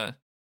more to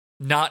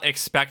not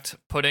expect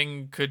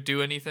Pudding could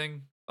do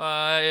anything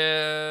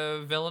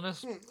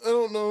villainous. I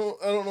don't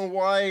know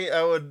why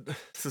I would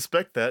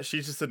suspect that.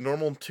 She's just a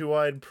normal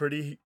two-eyed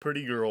pretty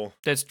girl.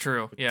 That's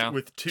true. Yeah.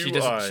 With two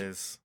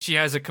eyes. She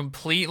has a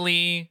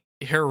completely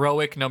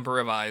heroic number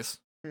of eyes.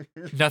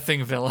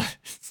 Nothing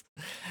villainous.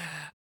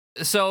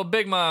 So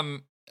Big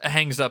Mom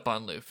hangs up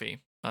on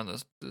Luffy on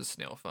the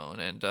snail phone,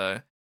 and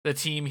the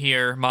team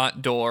here,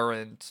 Mont Dore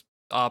and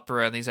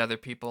Opera and these other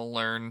people,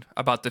 learn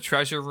about the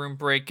treasure room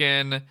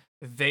break-in.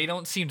 They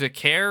don't seem to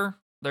care.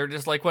 They're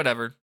just like,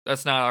 whatever.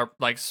 That's not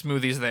our,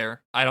 Smoothie's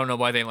there. I don't know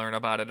why they learn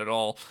about it at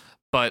all.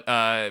 But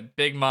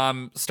Big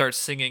Mom starts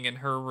singing in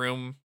her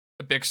room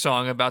a big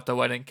song about the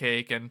wedding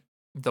cake and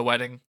the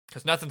wedding,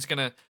 because nothing's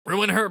gonna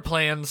ruin her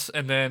plans.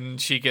 And then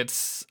she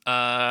gets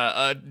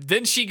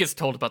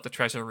told about the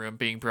treasure room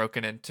being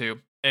broken into.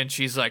 And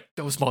she's like,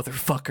 those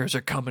motherfuckers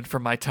are coming for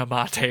my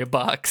tomate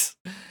box.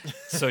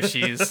 So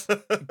she's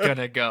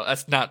gonna go.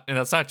 That's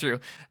not true.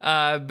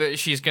 But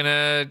she's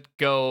gonna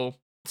go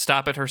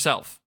stop it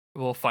herself.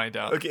 We'll find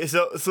out. Okay,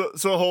 so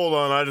hold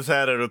on. I just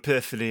had an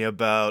epiphany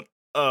about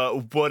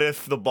what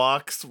if the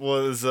box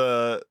was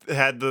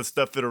had the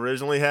stuff it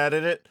originally had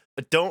in it.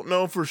 I don't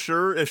know for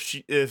sure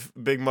if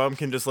Big Mom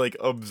can just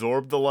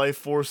absorb the life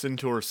force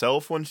into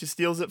herself when she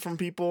steals it from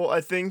people. I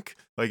think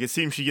it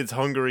seems she gets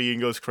hungry and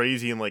goes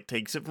crazy and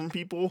takes it from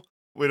people.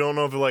 We don't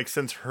know if it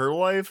sends her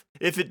life.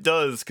 If it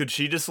does, could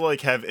she just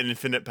have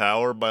infinite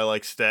power by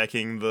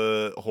stacking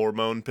the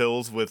hormone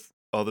pills with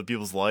other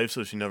people's lives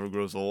so she never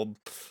grows old?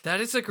 That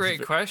is a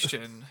great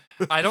question.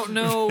 I don't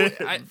know.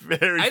 I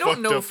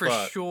don't know for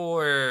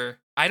sure.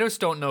 I just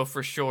don't know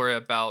for sure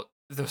about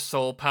the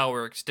soul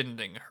power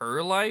extending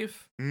her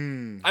life.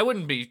 I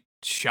wouldn't be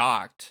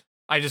shocked.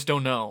 I just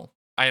don't know.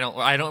 I don't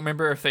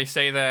remember if they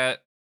say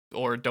that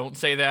or don't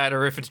say that,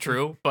 or if it's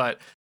true. But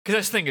because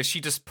that's the thing, is she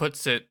just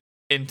puts it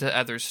into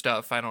other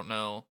stuff. I don't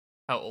know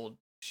how old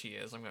she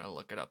is. I'm gonna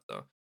look it up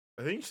though.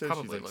 I think she said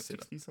she's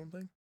 60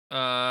 something.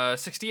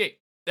 68.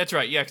 That's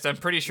right. Yeah, because I'm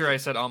pretty sure I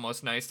said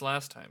almost nice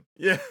last time.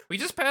 Yeah. We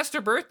just passed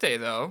her birthday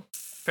though,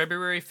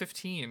 February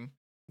 15.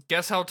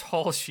 Guess how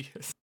tall she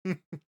is.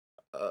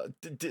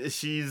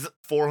 She's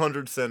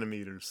 400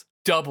 centimeters.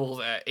 Double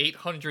that,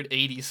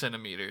 880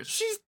 centimeters.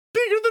 She's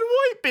bigger than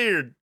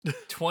Whitebeard.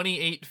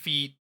 28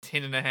 feet,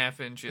 10.5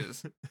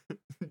 inches.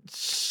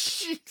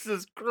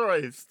 Jesus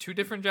Christ. 2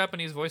 different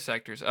Japanese voice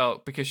actors.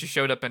 Oh, because she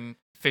showed up in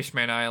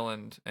Fishman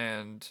Island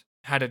and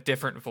had a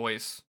different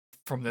voice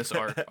from this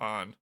arc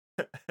on.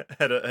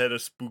 Had a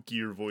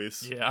spookier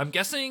voice. Yeah, I'm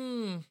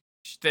guessing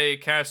they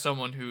cast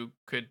someone who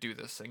could do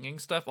the singing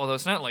stuff. Although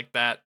it's not like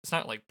that. It's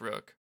not like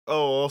Brooke. Oh,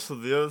 also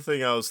the other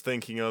thing I was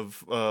thinking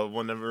of,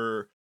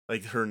 whenever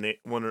like her name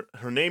when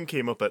her name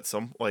came up at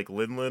some like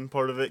Linlin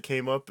part of it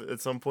came up at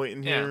some point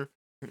in Yeah. here.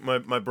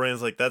 My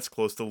brain's like that's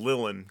close to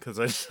Lilin because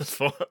I just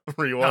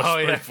rewatched Oh,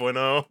 yeah.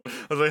 3.0.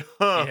 I was like,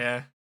 huh,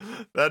 Yeah,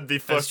 that'd be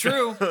That's fucked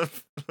true.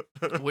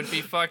 up. would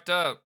be fucked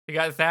up. You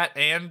got that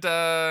and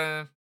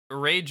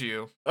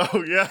Reiju.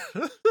 Oh yeah.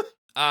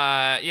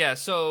 Yeah,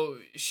 so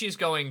she's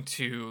going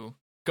to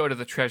go to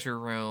the treasure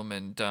room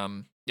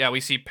and yeah, we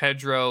see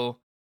Pedro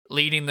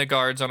leading the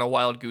guards on a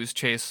wild goose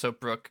chase so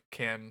Brooke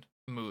can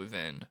move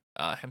in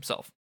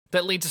himself.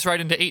 That leads us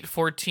right into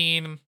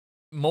 8:14.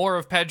 More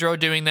of Pedro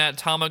doing that.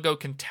 Tamago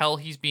can tell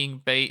he's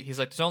being bait. He's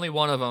like, there's only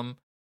one of them.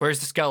 Where's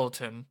the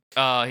skeleton?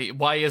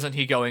 Why isn't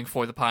he going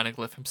for the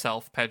poneglyph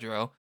himself,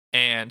 Pedro?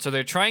 And so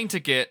they're trying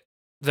to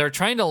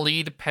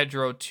lead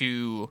Pedro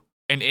to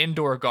an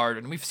indoor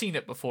garden. We've seen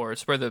it before.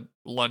 It's where the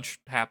lunch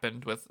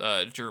happened with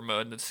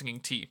Germa and the singing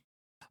tea.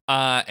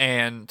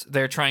 And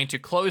they're trying to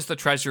close the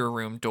treasure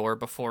room door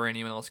before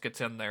anyone else gets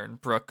in there,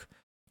 and Brooke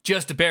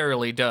just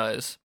barely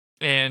does.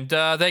 And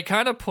they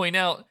kind of point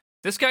out,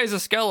 this guy's a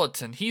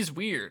skeleton. He's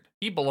weird.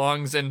 He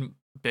belongs in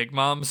Big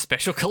Mom's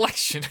special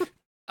collection.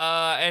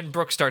 And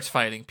Brooke starts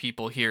fighting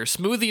people here.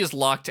 Smoothie is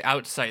locked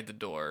outside the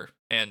door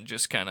and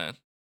just kind of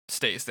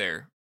stays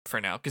there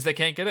for now because they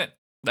can't get in.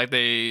 Like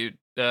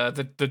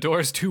the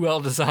door's too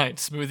well designed.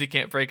 Smoothie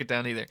can't break it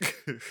down either.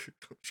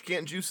 She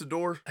can't juice a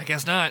door. I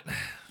guess not.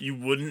 You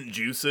wouldn't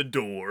juice a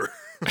door.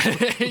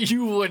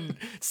 You wouldn't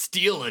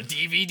steal a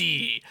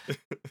DVD.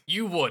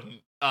 You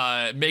wouldn't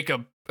make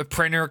a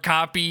printer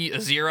copy, a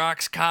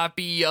Xerox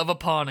copy of a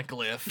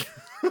poneglyph.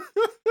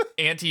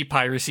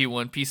 Anti-piracy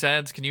One Piece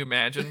ads, can you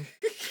imagine?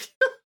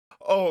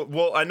 Oh,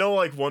 well, I know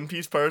like One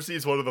Piece piracy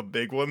is one of the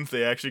big ones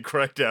they actually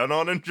crack down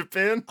on in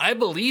Japan. I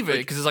believe it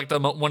because it's like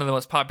one of the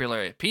most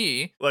popular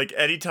IP. Like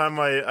anytime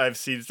I've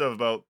seen stuff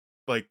about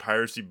like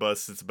piracy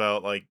busts, it's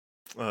about like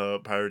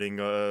pirating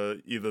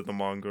either the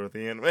manga or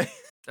the anime.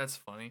 That's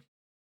funny.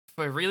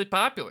 But really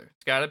popular.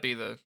 It's got to be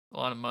a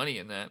lot of money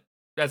in that.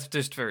 That's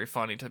just very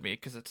funny to me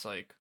because it's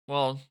like,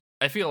 well,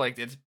 I feel like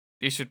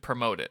you should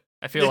promote it.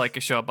 I feel like a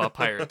show about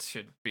pirates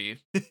should be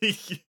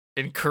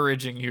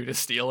encouraging you to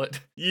steal it.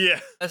 Yeah.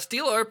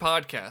 Steal our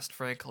podcast,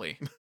 frankly.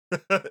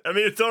 I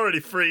mean, it's already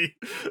free.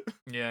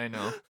 Yeah, I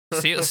know.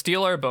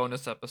 Steal our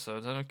bonus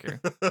episodes. I don't care.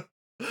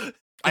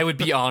 I would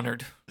be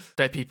honored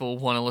that people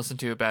want to listen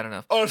to it bad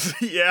enough. Oh,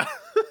 yeah.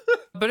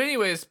 But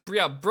anyways,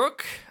 yeah,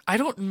 Brooke, I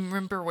don't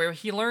remember where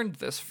he learned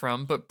this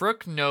from, but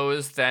Brooke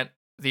knows that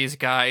these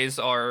guys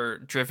are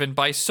driven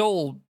by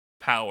soul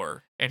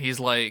power. And he's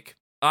like,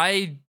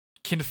 I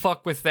can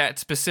fuck with that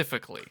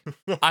specifically.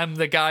 I'm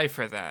the guy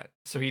for that.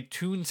 So he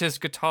tunes his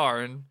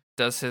guitar and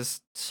does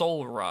his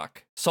soul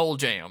rock, soul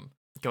jam.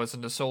 Goes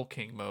into Soul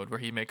King mode where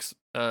he makes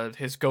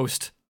his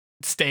ghost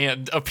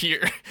stand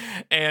appear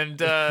and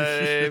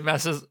kind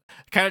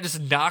of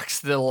just knocks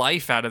the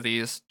life out of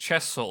these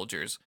chess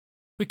soldiers.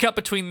 We cut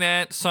between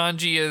that.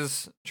 Sanji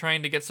is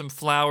trying to get some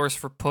flowers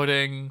for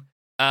pudding.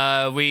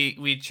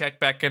 We check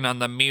back in on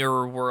the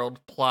mirror world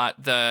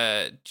plot.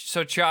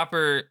 So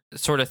Chopper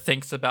sort of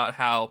thinks about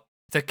how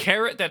the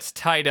carrot that's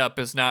tied up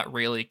is not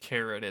really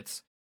carrot.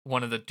 It's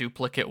one of the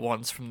duplicate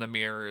ones from the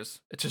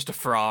mirrors. It's just a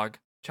frog.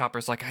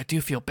 Chopper's like, I do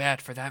feel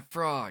bad for that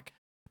frog.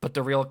 But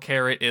the real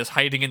carrot is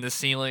hiding in the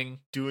ceiling.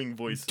 Doing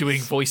voices.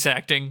 Doing voice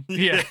acting.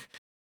 Yeah.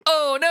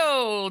 Oh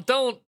no,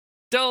 don't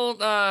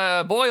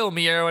boil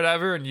me or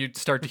whatever. And you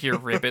start to hear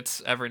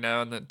ribbits every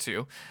now and then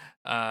too.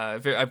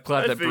 I'm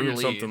glad that figured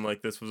Broly... something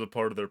like this was a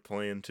part of their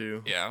plan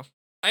too. Yeah.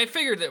 I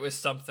figured it was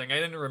something. I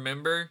didn't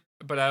remember,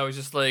 but I was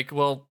just like,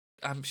 well,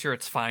 I'm sure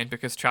it's fine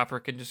because Chopper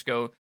can just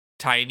go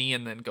tiny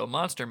and then go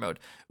monster mode,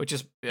 which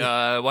is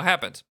what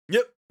happens.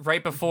 Yep.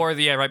 Right before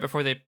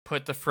they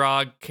put the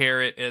frog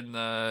carrot in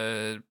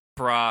the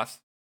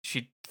broth,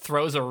 she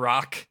throws a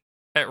rock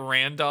at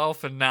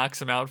Randolph and knocks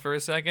him out for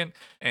a second,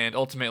 and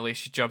ultimately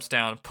she jumps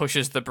down,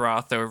 pushes the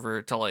broth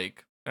over to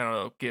like, I don't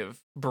know,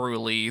 give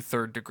Broly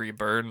 3rd-degree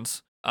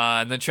burns.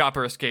 And then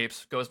Chopper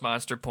escapes, goes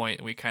monster point,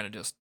 and we kind of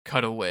just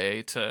cut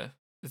away to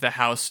the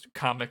house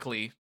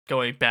comically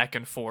going back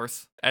and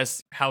forth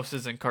as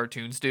houses and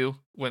cartoons do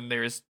when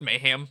there's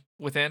mayhem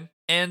within.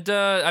 And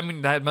I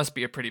mean, that must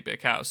be a pretty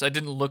big house. It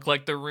didn't look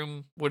like the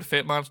room would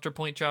fit Monster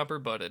Point Chopper,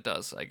 but it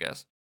does, I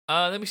guess.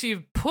 Then we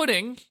see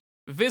Pudding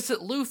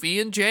visit Luffy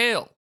in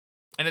jail.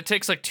 And it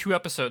takes like 2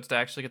 episodes to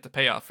actually get the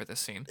payoff for this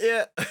scene.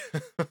 Yeah.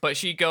 But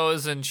she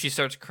goes and she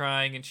starts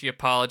crying and she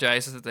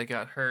apologizes that they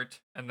got hurt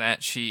and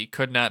that she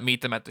could not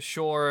meet them at the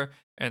shore.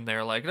 And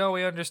they're like, no,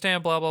 we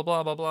understand, blah, blah,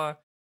 blah, blah, blah.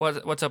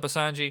 What's up with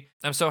Sanji?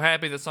 I'm so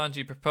happy that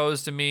Sanji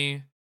proposed to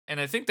me. And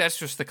I think that's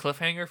just the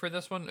cliffhanger for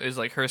this one, is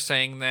like her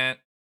saying that.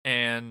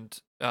 And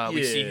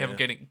we see him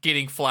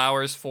getting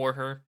flowers for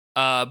her.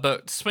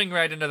 But swing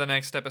right into the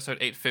next episode,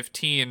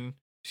 8:15.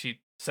 She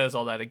says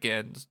all that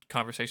again.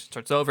 Conversation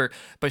starts over.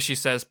 But she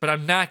says, but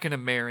I'm not going to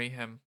marry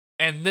him.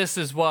 And this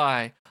is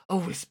why. Oh,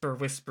 whisper,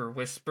 whisper,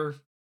 whisper.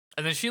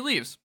 And then she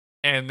leaves.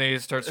 and they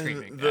start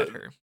screaming at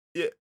her.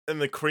 Yeah,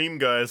 and the cream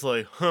guy's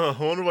like, huh,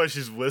 I wonder why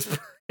she's whispering.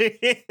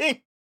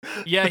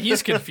 Yeah,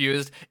 he's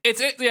confused.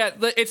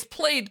 It's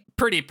played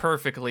pretty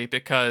perfectly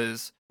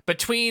because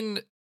between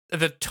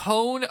the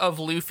tone of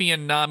Luffy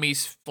and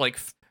Nami's like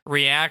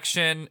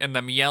reaction and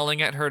them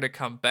yelling at her to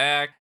come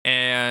back,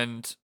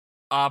 and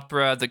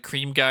Opera, the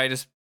cream guy,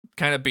 just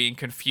kind of being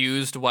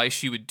confused why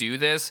she would do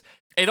this,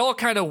 it all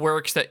kind of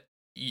works that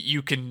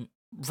you can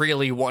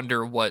really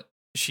wonder what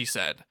she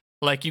said.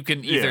 Like, you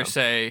can either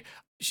say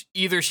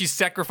either she's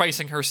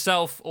sacrificing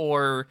herself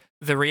or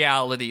the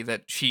reality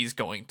that she's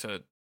going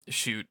to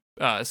shoot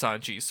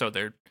Sanji, so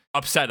they're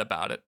upset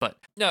about it. But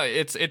no,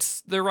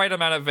 it's the right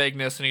amount of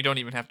vagueness, and you don't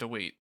even have to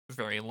wait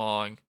very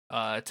long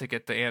to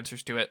get the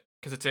answers to it,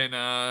 because it's in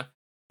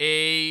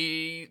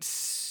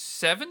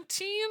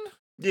 817.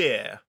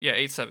 Yeah,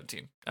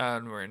 817.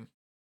 And we're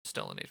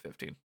still in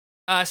 815.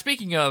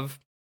 Speaking of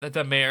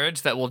the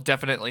marriage that will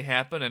definitely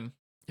happen and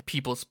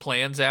people's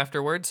plans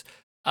afterwards,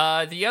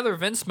 the other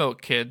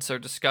Vinsmoke kids are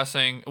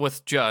discussing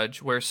with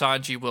Judge where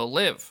Sanji will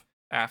live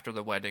after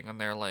the wedding, and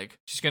they're like,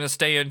 she's gonna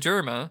stay in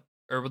Germa,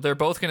 or they're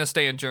both gonna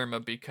stay in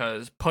Germa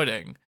because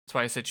Pudding. That's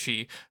why I said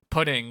she.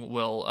 Pudding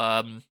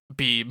will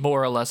be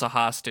more or less a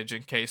hostage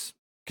in case,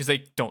 because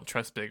they don't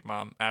trust Big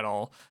Mom at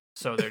all.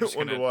 So they're just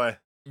wonder gonna. why.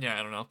 Yeah,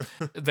 I don't know.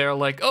 They're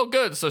like, oh,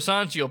 good. So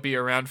Sanji will be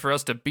around for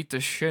us to beat the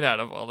shit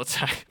out of all the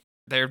time.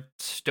 They're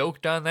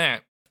stoked on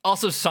that.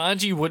 Also,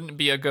 Sanji wouldn't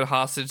be a good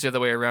hostage the other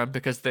way around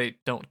because they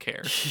don't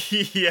care.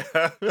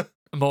 Yeah.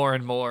 More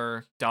and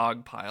more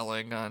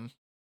dogpiling on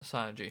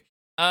Sanji.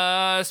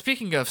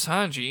 Speaking of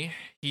Sanji,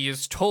 he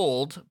is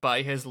told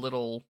by his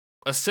little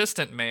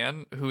assistant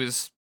man, who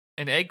is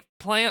an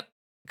eggplant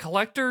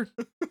collector.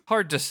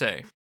 Hard to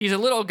say. He's a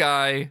little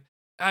guy.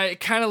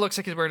 It kind of looks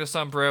like he's wearing a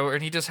sombrero,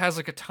 and he just has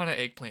like a ton of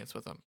eggplants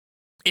with him.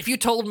 If you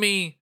told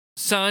me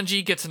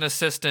Sanji gets an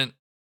assistant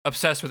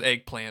obsessed with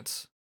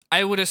eggplants,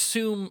 I would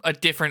assume a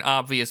different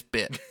obvious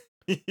bit.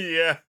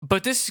 Yeah.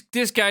 But this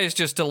guy is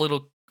just a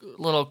little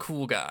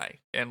cool guy,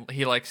 and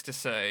he likes to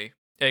say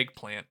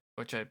eggplant,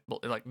 which I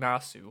like.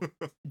 Nasu.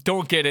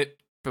 Don't get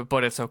it,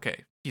 but it's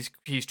okay. He's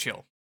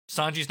chill.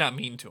 Sanji's not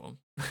mean to him.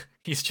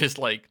 He's just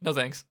like, no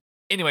thanks.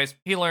 Anyways,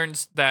 he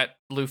learns that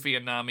Luffy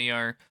and Nami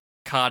are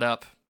caught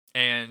up,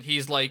 and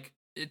he's like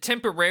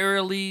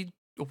temporarily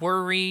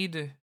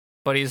worried,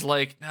 but he's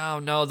like,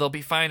 no, they'll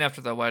be fine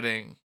after the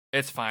wedding.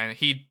 It's fine.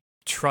 He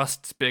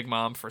trusts Big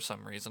Mom for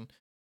some reason.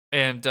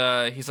 And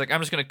he's like,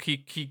 I'm just going to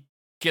he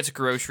gets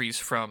groceries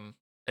from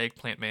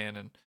Eggplant Man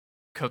and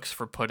cooks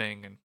for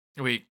Pudding, and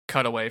we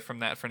cut away from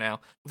that for now.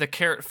 The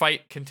Carrot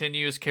fight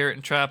continues. Carrot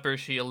and Chopper,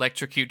 she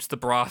electrocutes the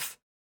broth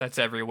that's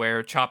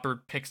everywhere.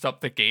 Chopper picks up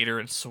the gator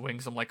and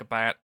swings him like a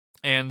bat.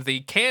 And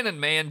the Cannon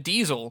Man,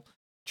 Diesel,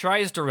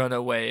 tries to run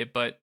away,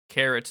 but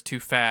Carrot's too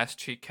fast.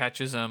 She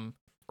catches him,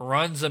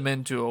 runs him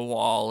into a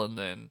wall, and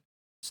then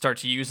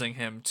starts using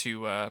him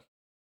to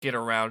get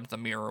around the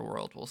mirror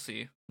world. We'll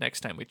see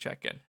next time we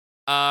check in.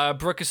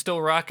 Brook is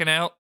still rocking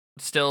out,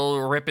 still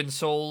ripping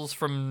souls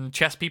from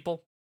chess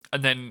people.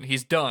 And then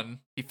he's done.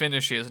 He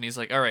finishes, and he's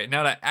like, all right,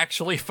 now to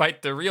actually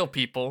fight the real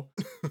people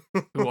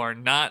who are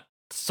not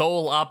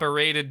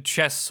soul-operated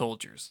chess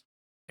soldiers.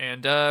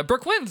 And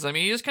Brook wins. I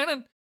mean, he just kind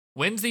of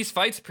wins these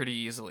fights pretty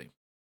easily.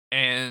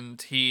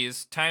 And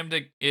it's time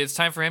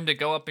for him to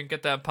go up and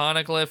get that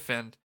poneglyph.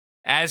 And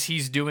as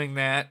he's doing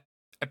that,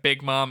 a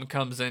Big Mom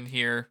comes in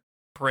here,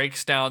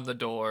 breaks down the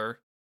door,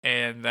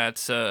 and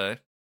that's a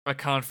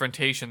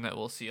confrontation that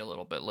we'll see a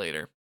little bit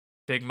later.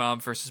 Big Mom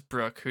versus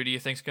Brook. Who do you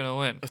think's gonna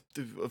win?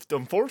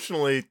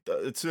 Unfortunately,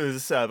 as soon as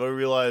this happened, I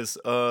realized,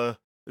 I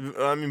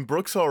mean,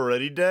 Brook's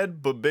already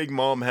dead, but Big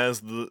Mom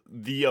has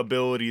the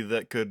ability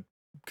that could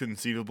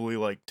conceivably,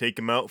 like, take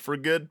him out for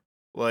good.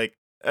 Like,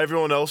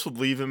 everyone else would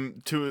leave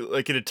him to,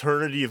 like, an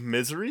eternity of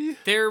misery.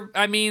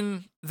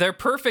 They're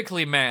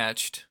perfectly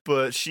matched.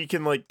 But she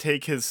can, like,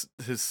 take his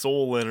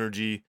soul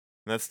energy.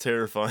 That's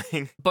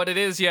terrifying. But it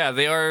is, yeah,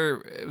 they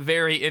are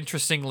very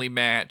interestingly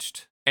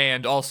matched.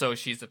 And also,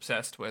 she's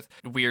obsessed with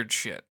weird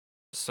shit.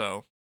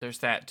 So, there's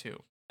that,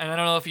 too. And I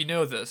don't know if you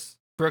know this.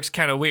 Brook's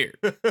kind of weird.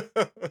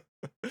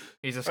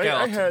 He's a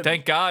skeleton.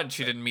 Thank God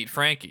she didn't meet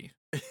Frankie.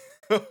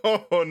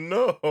 Oh,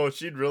 no.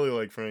 She'd really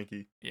like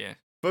Frankie. Yeah.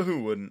 But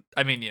who wouldn't?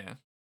 I mean, yeah.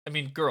 I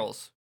mean,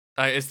 girls.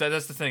 That's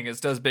the thing.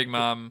 Does Big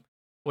Mom...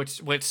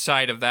 Which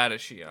side of that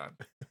is she on?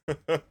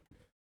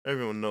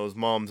 Everyone knows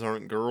moms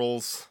aren't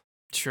girls.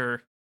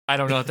 Sure. I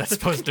don't know what that's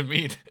supposed to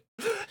mean.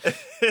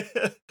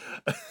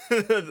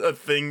 A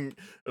thing,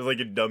 like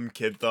a dumb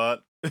kid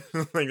thought.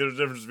 Like, there's a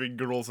difference between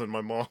girls and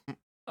my mom.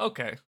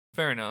 Okay,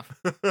 fair enough.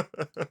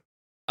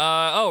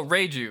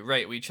 Reiju,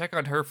 right, we check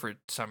on her for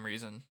some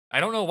reason. I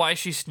don't know why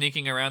she's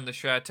sneaking around the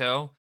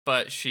chateau,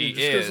 but she is.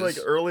 Because,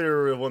 like,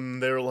 earlier when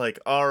they were like,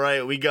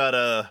 alright, we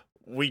gotta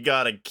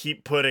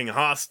keep putting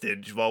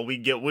hostage while we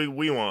get what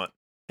we want.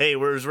 Hey,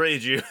 where's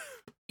Reiju?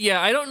 Yeah,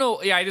 I don't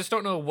know. Yeah, I just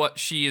don't know what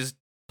she is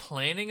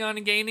planning on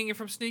gaining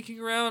from sneaking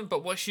around,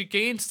 but what she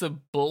gains the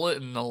bullet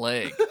in the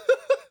leg.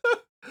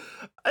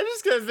 I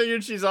just kind of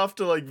figured she's off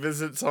to like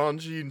visit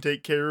Sanji and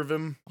take care of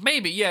him.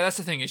 Maybe, yeah, that's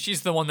the thing, is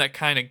she's the one that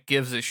kind of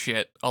gives a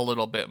shit a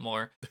little bit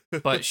more.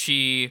 But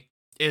she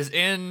is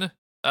in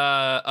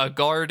a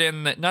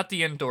garden, not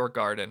the indoor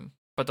garden,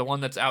 but the one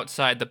that's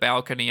outside the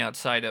balcony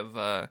outside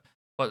of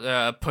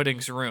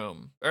Pudding's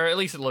room. Or at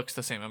least it looks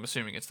the same. I'm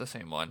assuming it's the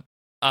same one.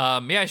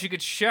 Yeah, she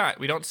gets shot.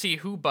 We don't see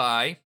who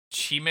by.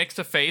 She makes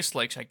a face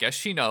like I guess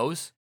she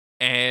knows.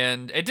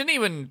 And it didn't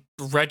even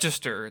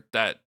register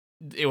that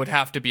it would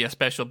have to be a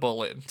special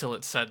bullet until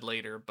it's said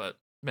later, but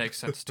makes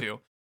sense too.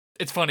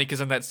 It's funny because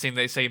in that scene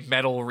they say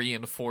metal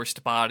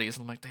reinforced bodies.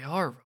 I'm like, they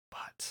are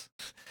robots.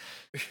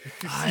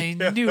 I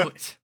knew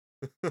it.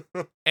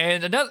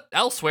 And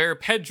elsewhere,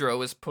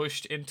 Pedro is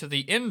pushed into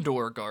the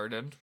indoor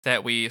garden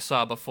that we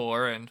saw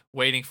before, and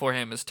waiting for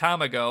him is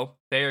Tamago.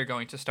 They are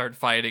going to start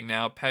fighting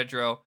now.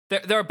 Pedro,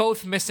 they're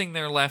both missing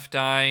their left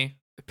eye.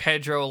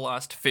 Pedro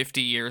lost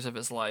 50 years of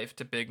his life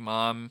to Big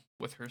Mom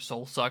with her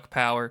soul suck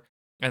power.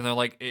 And they're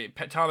like,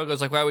 Tamago's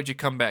like, why would you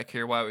come back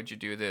here? Why would you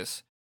do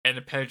this?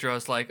 And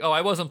Pedro's like, oh,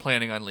 I wasn't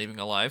planning on leaving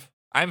alive.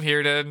 I'm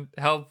here to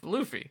help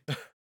Luffy.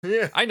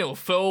 Yeah. I know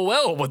full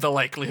well what the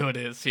likelihood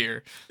is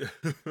here.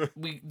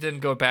 We then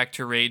go back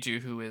to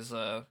Reiju, who is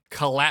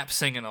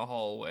collapsing in a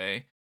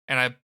hallway. And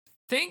I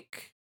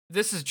think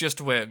this is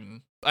just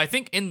when, I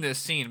think in this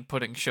scene,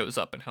 Pudding shows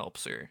up and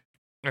helps her.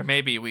 Or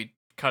maybe we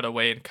cut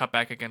away and cut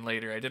back again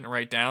later. I didn't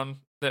write down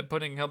that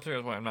Pudding helps her,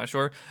 I'm not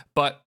sure.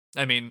 But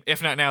I mean,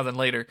 if not now, then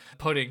later.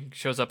 Pudding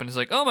shows up and is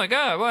like, oh my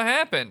god, what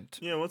happened?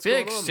 Yeah, what's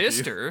Big going on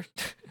sister?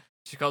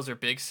 She calls her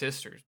Big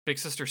Sister. Big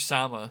Sister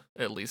Sama,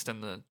 at least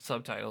in the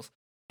subtitles.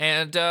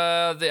 And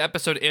the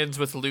episode ends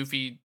with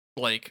Luffy,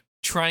 like,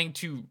 trying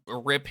to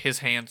rip his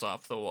hands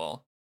off the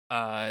wall.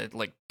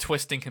 Like,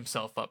 twisting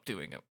himself up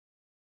doing it.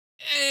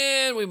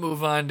 And we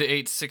move on to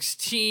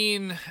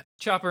 816.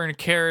 Chopper and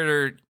Carrot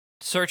are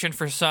searching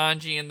for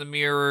Sanji in the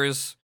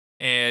mirrors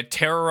and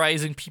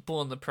terrorizing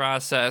people in the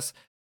process.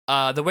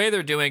 The way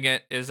they're doing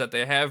it is that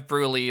they have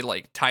Broly,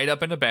 like, tied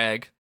up in a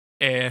bag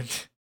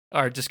and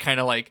are just kind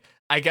of like,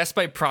 I guess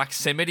by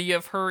proximity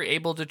of her,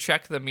 able to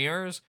check the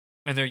mirrors.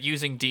 And they're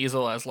using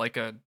Diesel as, like,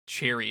 a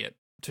chariot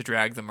to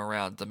drag them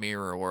around the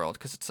mirror world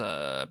because it's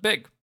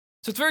big.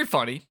 So it's very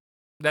funny.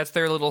 That's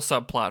their little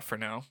subplot for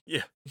now.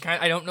 Yeah.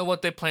 I don't know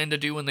what they plan to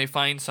do when they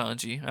find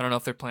Sanji. I don't know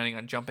if they're planning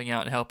on jumping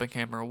out and helping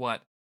him or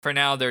what. For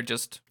now, they're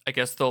just, I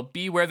guess they'll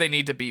be where they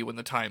need to be when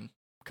the time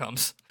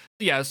comes.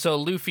 Yeah, so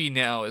Luffy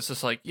now is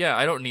just like, yeah,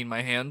 I don't need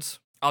my hands.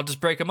 I'll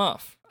just break them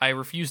off. I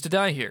refuse to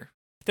die here.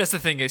 That's the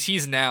thing, is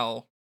he's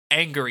now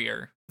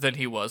angrier than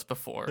he was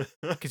before.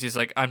 Because he's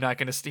like, I'm not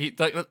going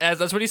to...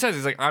 That's what he says.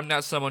 He's like, I'm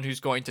not someone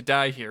who's going to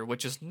die here,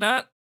 which is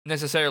not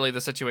necessarily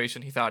the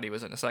situation he thought he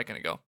was in a second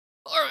ago.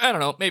 Or, I don't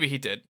know, maybe he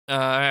did.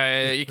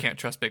 You can't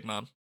trust Big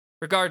Mom.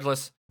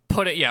 Regardless,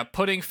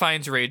 Pudding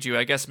finds Reiju.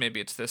 I guess maybe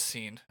it's this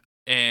scene.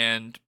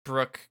 And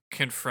Brook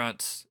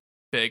confronts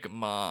Big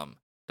Mom.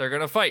 They're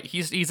gonna fight.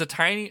 He's not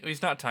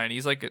tiny,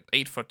 he's like an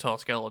 8-foot tall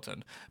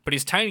skeleton. But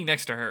he's tiny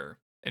next to her.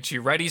 And she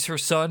readies her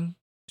sun,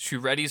 she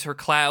readies her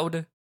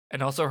cloud,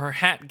 and also her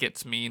hat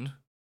gets mean.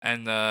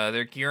 And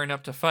they're gearing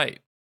up to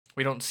fight.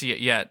 We don't see it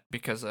yet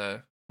because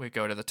we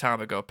go to the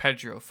Tamago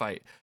Pedro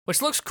fight.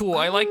 Which looks cool.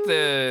 I like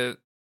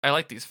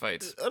these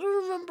fights. I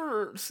don't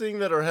remember seeing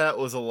that her hat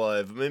was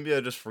alive. Maybe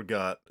I just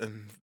forgot.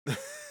 And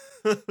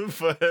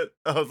but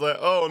I was like,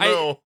 oh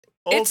no.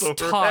 Also,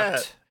 it's her talked.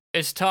 hat.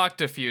 It's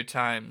talked a few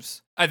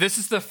times. This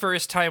is the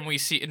first time we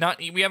see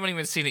we haven't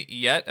even seen it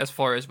yet as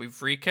far as we've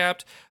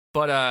recapped,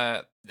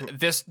 but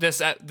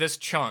this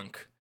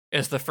chunk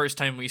is the first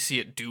time we see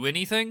it do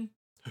anything,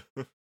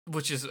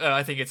 which is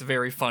I think it's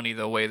very funny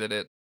the way that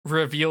it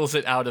reveals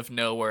it out of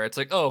nowhere. It's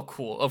like, oh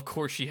cool, of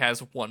course she has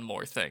one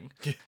more thing.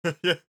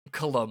 Yeah.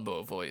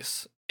 Columbo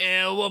voice.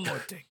 One more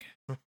thing.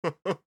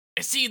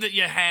 I see that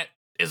your hat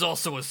is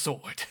also a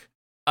sword.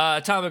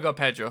 Tamago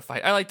Pedro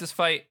fight. I like this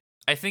fight.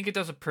 I think it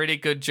does a pretty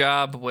good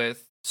job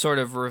with sort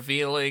of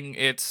revealing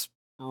its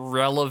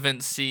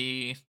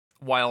relevancy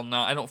while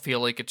not. I don't feel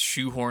like it's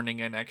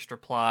shoehorning an extra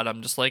plot.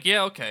 I'm just like,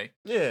 yeah, okay.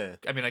 Yeah.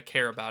 I mean, I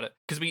care about it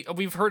because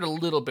we've heard a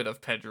little bit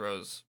of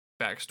Pedro's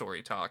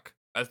backstory talk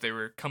as they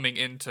were coming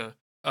into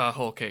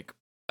Whole Cake.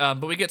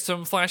 But we get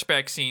some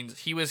flashback scenes.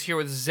 He was here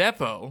with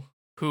Zeppo,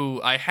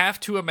 who I have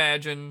to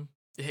imagine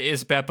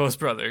is Beppo's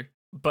brother,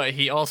 but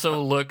he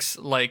also looks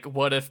like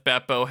what if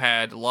Beppo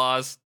had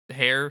Law's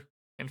hair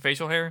and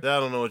facial hair? I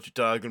don't know what you're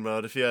talking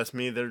about. If you ask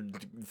me,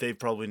 they've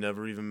probably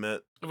never even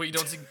met. Well, you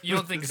don't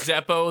think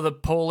Zeppo the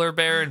polar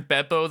bear and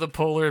Beppo the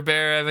polar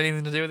bear have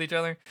anything to do with each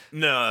other?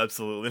 No,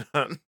 absolutely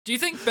not. Do you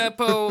think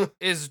Beppo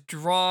is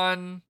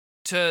drawn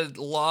to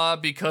Law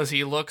because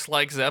he looks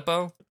like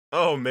Zeppo?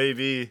 Oh,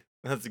 maybe.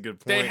 That's a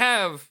good point. They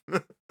have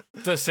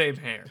the same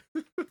hair.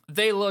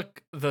 They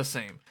look the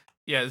same.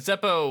 Yeah,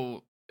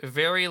 Zeppo,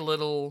 very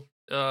little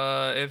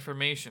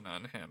information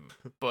on him,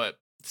 but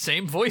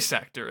same voice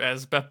actor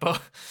as Beppo.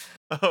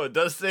 Oh, it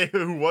does say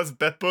who was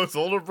Beppo's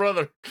older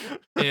brother.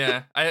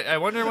 Yeah, I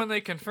wonder when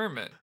they confirm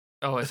it.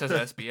 Oh, it says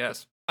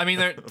SBS. I mean,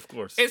 of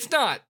course. It's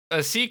not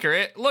a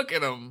secret. Look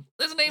at him.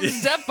 His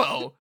name's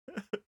Zeppo.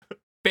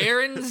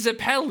 Baron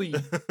Zeppeli.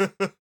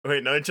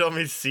 Wait, now you tell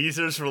me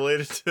Caesar's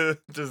related to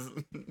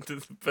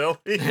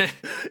Zeppeli?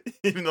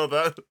 Even though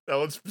that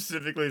one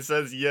specifically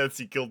says, yes,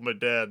 he killed my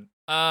dad.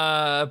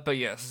 But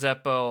yes,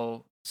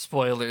 Zeppo,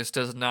 spoilers,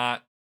 does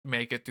not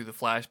make it through the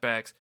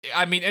flashbacks.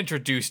 I mean,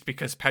 introduced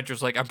because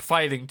Pedro's like, I'm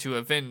fighting to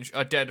avenge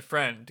a dead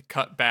friend.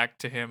 Cut back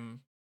to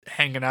him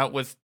hanging out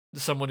with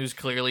someone who's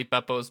clearly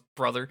Beppo's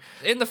brother.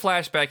 In the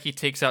flashback, he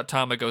takes out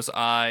Tamago's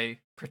eye,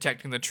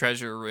 protecting the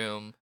treasure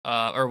room.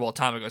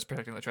 Tamago's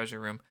protecting the treasure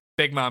room.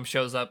 Big Mom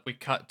shows up. We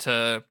cut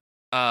to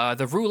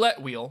the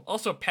roulette wheel.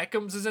 Also,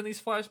 Peckham's is in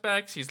these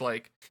flashbacks. He's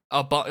like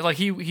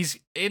he's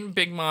in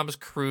Big Mom's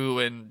crew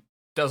and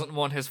doesn't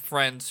want his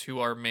friends who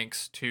are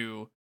minks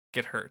to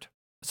get hurt.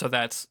 So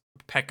that's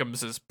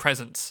Peckham's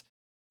presence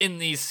in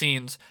these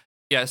scenes.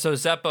 Yeah, so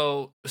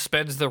Zeppo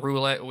spins the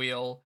roulette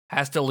wheel,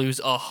 has to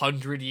lose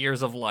 100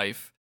 years of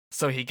life.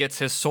 So he gets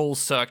his soul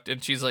sucked,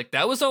 and she's like,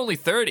 that was only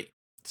 30.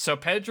 So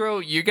Pedro,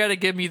 you gotta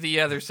give me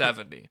the other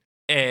 70.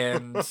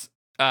 And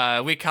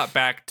we cut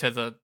back to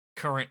the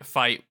current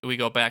fight. We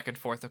go back and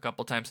forth a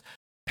couple times.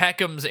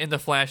 Peckham's in the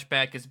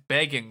flashback is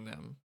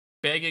begging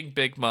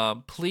Big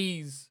Mom,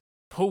 please,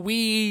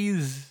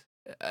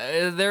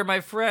 they're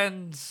my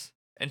friends.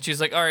 And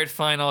she's like, all right,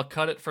 fine, I'll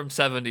cut it from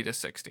 70 to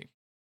 60,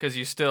 because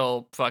you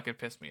still fucking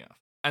piss me off.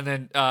 And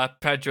then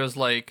Pedro's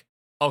like,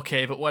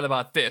 okay, but what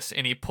about this?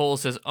 And he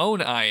pulls his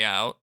own eye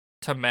out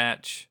to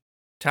match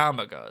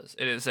Tamago's.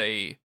 It is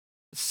a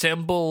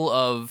symbol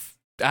of,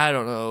 I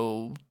don't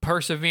know,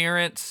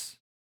 perseverance,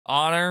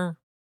 honor.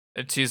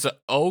 And she's like,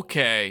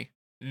 okay,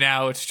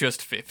 now it's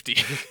just 50.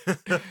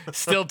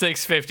 Still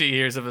takes 50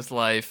 years of his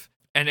life.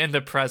 And in the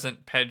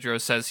present, Pedro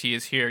says he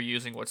is here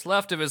using what's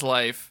left of his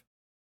life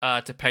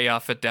to pay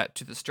off a debt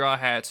to the Straw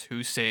Hats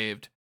who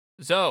saved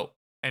Zoe.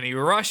 And he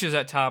rushes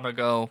at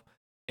Tamago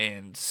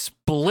and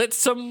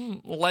splits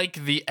him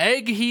like the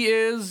egg he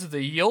is.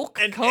 The yolk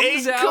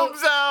comes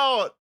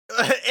out.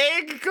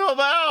 Egg come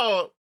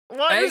out.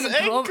 Why does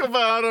egg come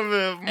out of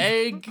him?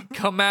 Egg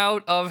come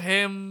out of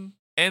him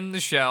in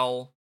the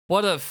shell.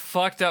 What a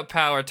fucked up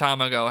power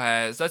Tamago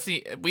has.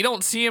 We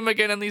don't see him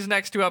again in these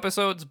next 2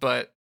 episodes,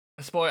 but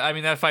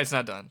that fight's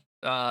not done.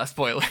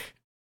 Spoiler.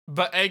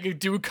 But egg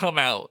do come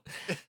out.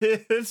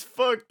 It's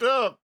fucked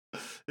up.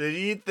 Did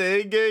he eat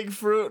the egg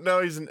fruit?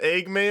 Now he's an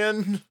egg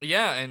man?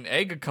 Yeah, and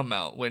egg come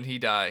out when he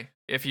die.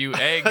 If you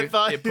egg,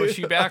 it push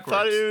you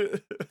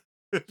backwards.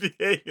 If you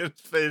egg his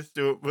face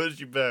to it, push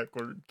you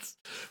backwards.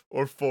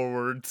 Or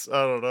forwards.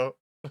 I don't know.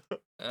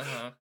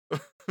 Uh-huh.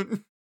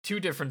 2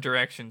 different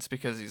directions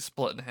because he's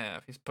split in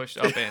half. He's pushed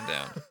up and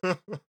down.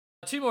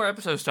 2 more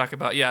episodes to talk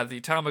about. Yeah,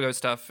 the Tamago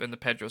stuff and the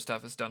Pedro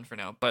stuff is done for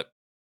now. But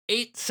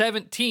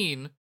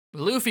 8:17,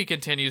 Luffy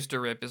continues to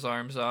rip his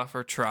arms off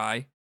or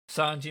try.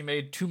 Sanji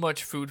made too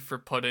much food for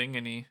Pudding,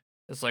 and he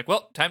is like,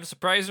 well, time to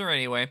surprise her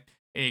anyway.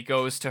 And he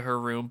goes to her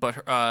room,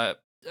 but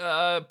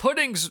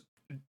Pudding's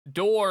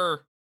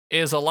door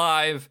is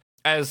alive,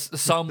 as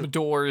some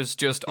doors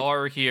just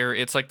are here.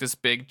 It's like this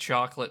big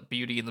chocolate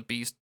Beauty and the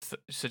Beast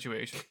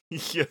situation.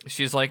 Yeah.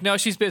 She's like, no,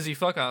 she's busy,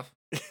 fuck off.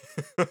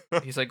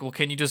 He's like, well,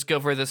 can you just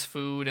give her this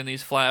food and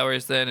these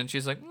flowers then? And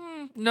she's like,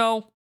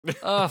 no,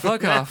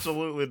 fuck off.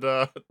 Absolutely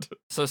not.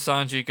 So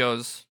Sanji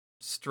goes,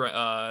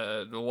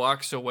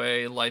 walks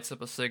away, lights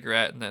up a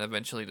cigarette, and then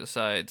eventually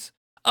decides,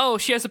 oh,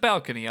 she has a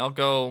balcony. I'll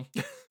go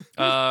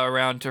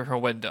around to her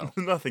window.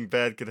 Nothing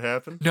bad could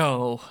happen.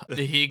 No,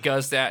 he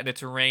does that, and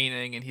it's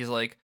raining, and he's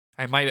like,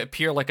 I might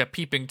appear like a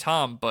peeping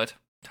Tom, but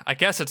I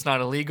guess it's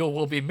not illegal.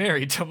 We'll be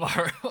married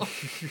tomorrow.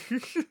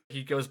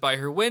 He goes by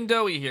her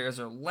window. He hears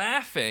her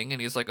laughing,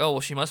 and he's like, oh,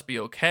 well, she must be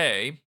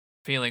okay,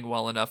 feeling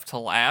well enough to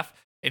laugh.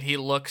 And he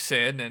looks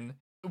in, and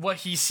what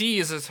he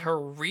sees is her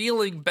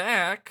reeling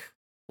back,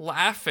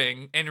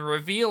 laughing, and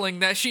revealing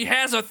that she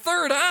has a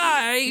third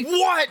eye.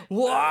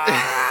 What?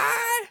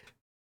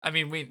 I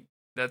mean,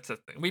 that's a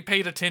thing. We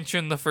paid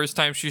attention the first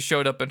time she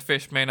showed up in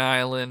Fishman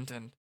Island,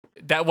 and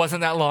that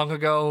wasn't that long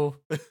ago.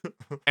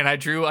 And I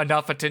drew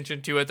enough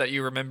attention to it that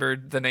you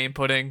remembered the name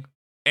Pudding.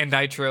 And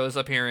Nitro's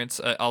appearance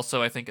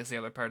also, I think, is the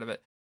other part of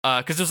it.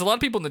 Because there's a lot of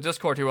people in the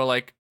Discord who are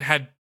like,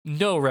 had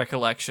no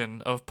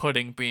recollection of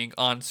Pudding being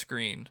on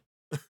screen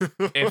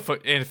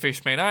in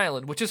Fishman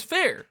Island, which is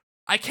fair.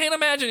 I can't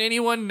imagine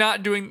anyone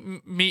not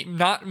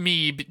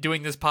me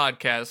doing this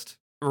podcast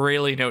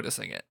really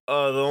noticing it. The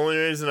only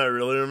reason I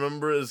really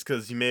remember is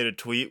because he made a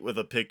tweet with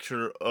a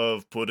picture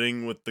of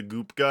Pudding with the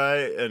goop guy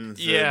and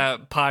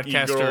said,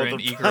 podcaster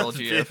and e-girl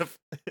GF.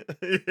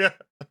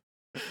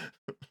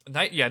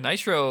 Yeah.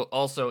 Nitro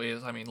also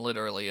is,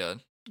 literally a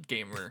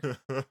gamer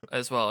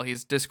as well.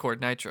 He's Discord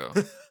Nitro.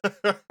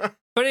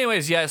 But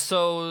anyways, yeah,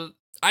 so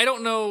I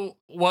don't know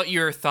what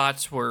your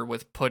thoughts were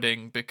with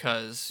Pudding,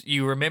 because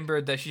you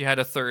remembered that she had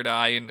a third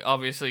eye and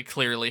obviously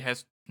clearly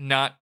has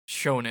not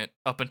shown it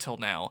up until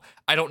now.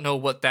 I don't know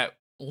what that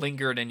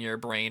lingered in your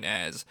brain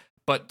as,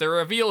 but the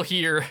reveal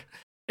here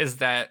is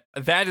that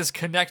is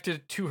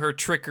connected to her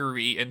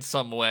trickery in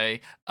some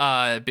way,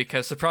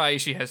 because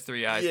surprise, she has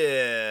 3 eyes.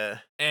 Yeah.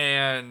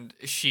 And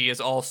she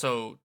is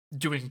also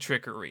doing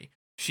trickery.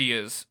 She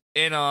is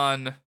in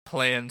on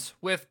plans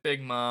with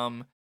Big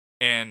Mom,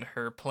 and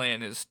her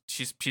plan is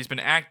she's been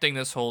acting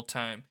this whole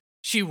time.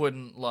 She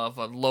wouldn't love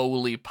a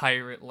lowly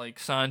pirate like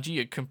Sanji,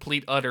 a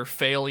complete utter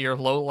failure,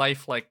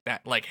 lowlife like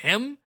that, like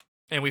him.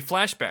 And we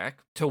flash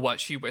back to what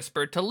she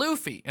whispered to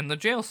Luffy in the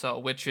jail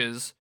cell, which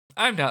is,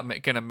 I'm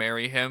not gonna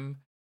marry him,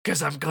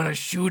 because I'm gonna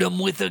shoot him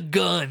with a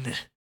gun.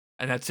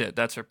 And that's it.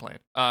 That's her plan.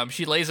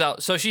 She lays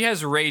out, so she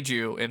has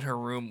Reiju in her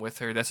room with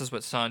her. This is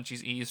what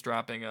Sanji's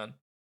eavesdropping on,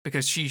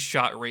 because she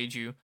shot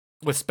Reiju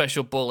with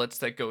special bullets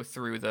that go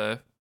through the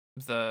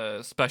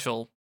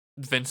special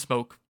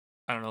Vinsmoke,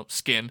 I don't know,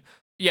 skin.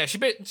 Yeah,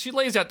 she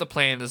lays out the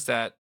plan is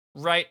that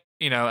right,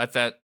 at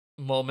that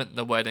moment in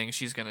the wedding,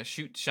 she's gonna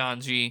shoot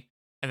Sanji,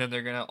 and then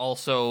they're gonna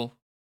also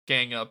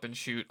gang up and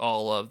shoot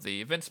all of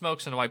the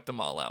Vinsmokes and wipe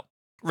them all out.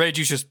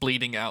 Reiju's just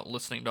bleeding out,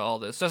 listening to all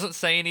this. Doesn't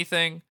say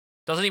anything.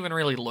 Doesn't even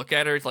really look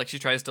at her. It's like she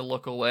tries to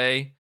look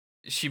away.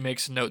 She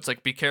makes notes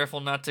like, "Be careful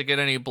not to get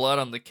any blood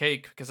on the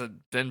cake, because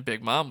then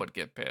Big Mom would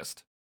get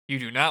pissed. You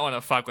do not want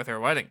to fuck with her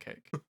wedding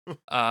cake."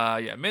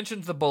 Yeah,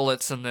 mentions the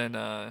bullets, and then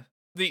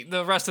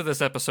the rest of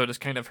this episode is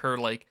kind of her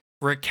like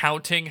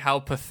recounting how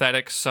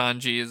pathetic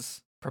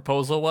Sanji's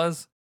proposal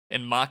was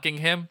and mocking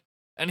him,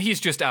 and he's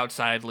just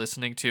outside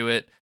listening to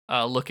it,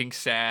 looking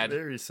sad,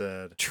 Very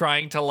sad.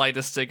 trying to light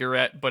a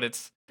cigarette, but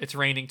it's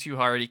raining too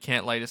hard. He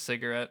can't light a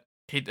cigarette.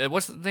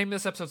 What's the name of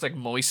this episode? It's like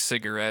Moist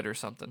Cigarette or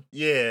something.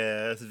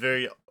 Yeah, it's a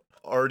very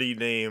arty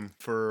name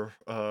for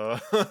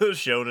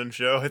shonen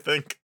show, I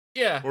think.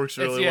 Yeah, Works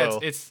really well.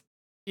 It's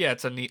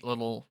a neat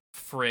little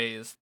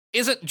phrase.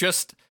 Isn't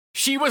just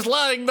she was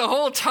lying the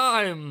whole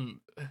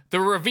time.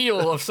 The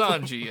reveal of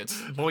Sanji. It's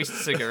Moist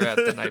Cigarette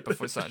the night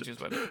before Sanji's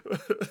wedding.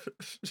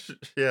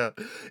 Yeah,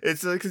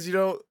 it's because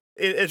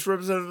it's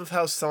representative of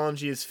how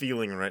Sanji is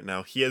feeling right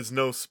now. He has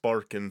no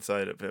spark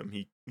inside of him.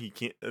 He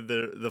can't.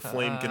 The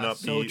flame cannot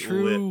so be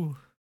true.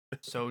 lit.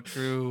 So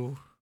true.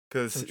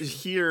 Because So true.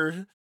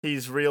 here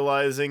he's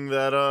realizing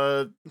that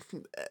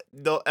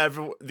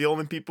the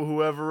only people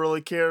who ever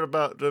really cared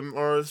about him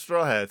are the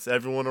Straw Hats.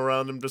 Everyone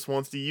around him just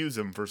wants to use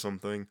him for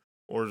something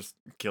or just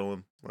kill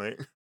him, right?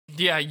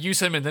 Yeah,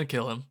 use him and then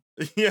kill him.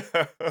 Yeah.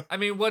 I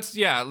mean,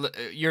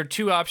 your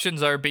two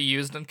options are be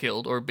used and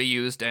killed, or be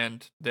used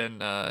and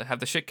then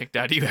have the shit kicked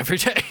out of you every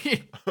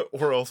day.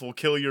 Or else we'll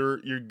kill your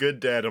good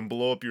dad and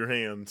blow up your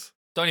hands.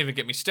 Don't even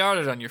get me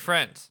started on your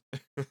friends.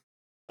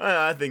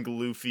 I think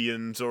Luffy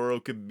and Zoro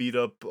could beat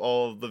up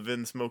all of the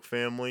Vinsmoke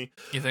family.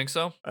 You think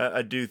so?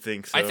 I do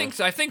think so.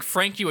 I think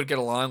Frankie would get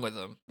along with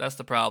them. That's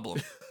the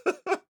problem.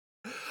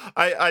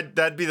 I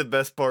that'd be the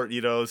best part,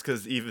 is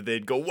because even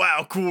they'd go,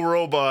 "Wow, cool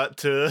robot"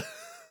 to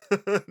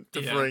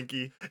Yeah.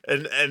 Frankie,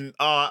 and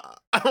I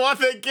want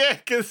that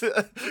gig because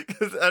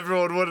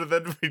everyone would, and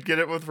then we'd get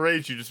it with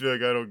Rage. You just be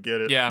like, "I don't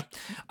get it." Yeah.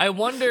 I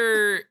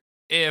wonder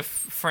if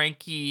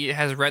Frankie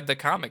has read the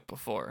comic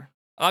before.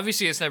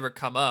 Obviously, it's never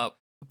come up,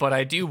 but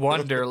I do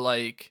wonder,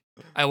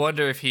 I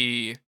wonder if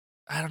I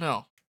don't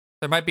know.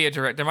 There might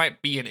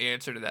be an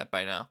answer to that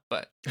by now,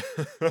 but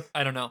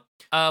I don't know.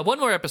 One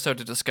more episode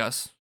to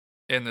discuss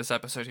in this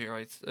episode here.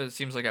 It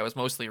seems like I was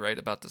mostly right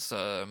about this,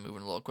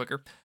 moving a little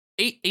quicker.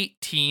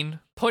 818,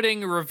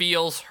 Pudding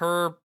reveals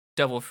her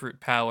Devil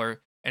Fruit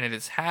power, and it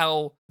is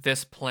how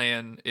this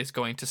plan is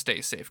going to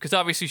stay safe. Because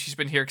obviously she's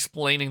been here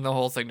explaining the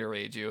whole thing to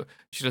Reiju.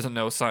 She doesn't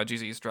know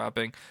Sanji's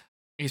eavesdropping.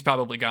 He's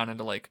probably gone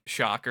into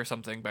shock or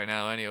something by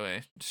now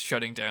anyway, just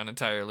shutting down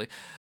entirely.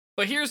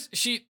 But here's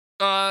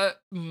her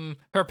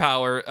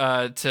power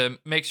to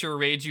make sure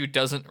Reiju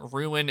doesn't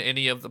ruin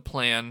any of the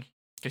plan,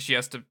 because she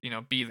has to,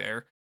 be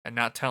there and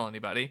not tell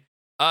anybody.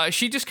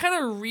 She just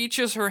kind of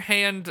reaches her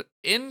hand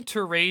into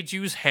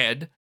Reiju's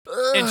head,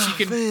 and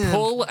she can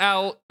pull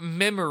out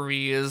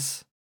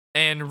memories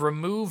and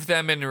remove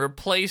them and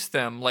replace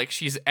them like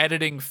she's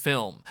editing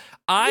film.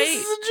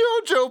 This is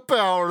a JoJo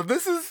power.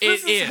 This is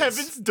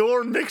Heaven's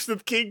Door mixed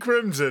with King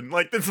Crimson.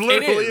 It's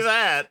literally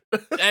that.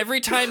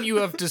 Every time you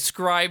have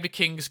described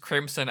King's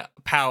Crimson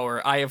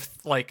power, I have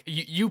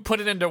you put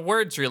it into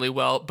words really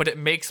well, but it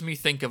makes me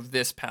think of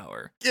this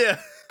power. Yeah.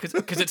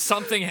 Because it's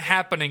something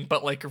happening,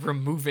 but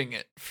removing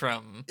it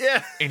from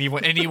Yeah.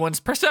 anyone's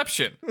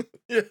perception.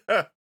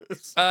 Yeah.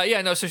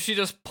 So she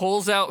just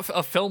pulls out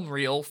a film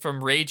reel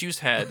from Reiju's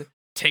head,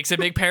 takes a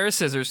big pair of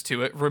scissors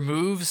to it,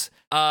 removes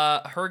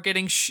her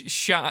getting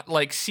shot,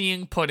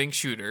 seeing Pudding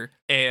shoot her,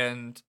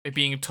 and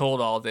being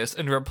told all this,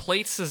 and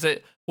replaces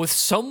it with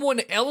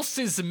someone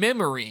else's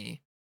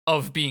memory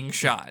of being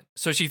shot.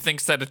 So she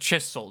thinks that a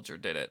Chiss soldier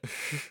did it,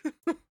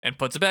 and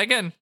puts it back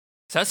in.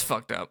 So that's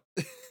fucked up.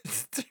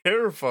 It's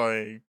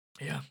terrifying.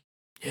 Yeah,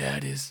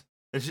 it is.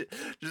 And she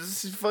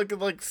just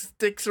fucking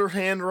sticks her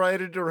hand right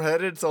into her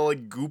head. It's all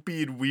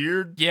goopy and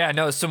weird. Yeah,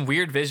 no, some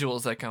weird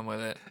visuals that come with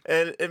it.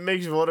 And it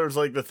makes you wonder, is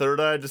the third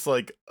eye just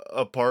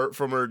apart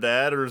from her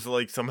dad, or is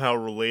it somehow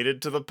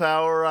related to the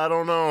power? I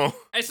don't know.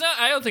 It's not.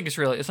 I don't think it's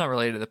not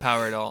related to the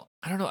power at all.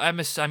 I don't know. I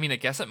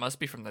guess it must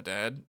be from the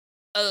dad.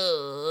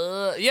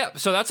 Yeah.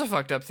 So that's a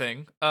fucked up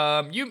thing.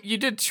 You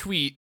did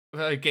tweet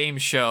a game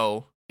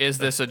show is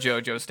this a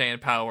JoJo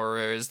stand power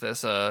or is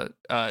this a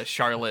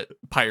Charlotte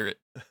pirate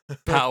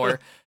power?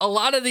 A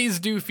lot of these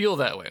do feel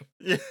that way.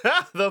 Yeah,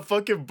 the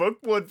fucking book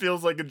one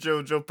feels like a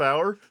JoJo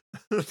power.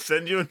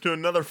 Send you into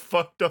another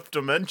fucked up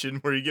dimension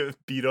where you get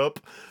beat up.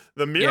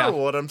 The mirror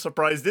one, I'm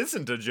surprised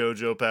isn't a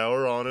JoJo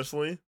power,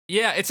 honestly.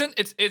 Yeah,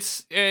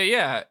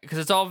 yeah, because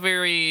it's all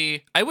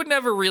very. I would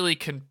never really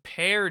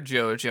compare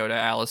JoJo to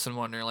Alice in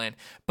Wonderland,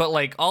 but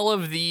like all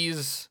of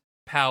these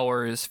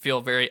powers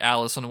feel very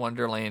Alice in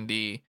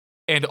Wonderlandy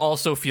and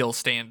also feel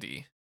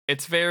standy.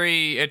 It's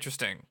very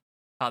interesting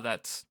how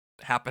that's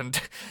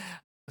happened.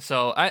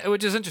 So,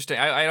 which is interesting.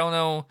 I don't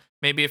know.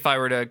 Maybe if I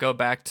were to go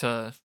back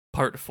to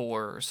part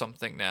 4 or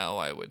something now,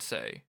 I would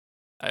say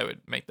I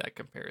would make that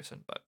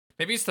comparison. But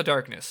maybe it's the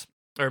darkness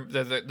or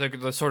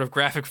the sort of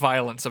graphic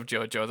violence of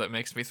JoJo that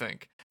makes me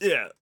think.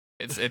 Yeah,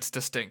 it's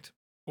distinct.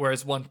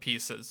 Whereas One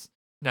Piece is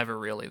never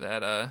really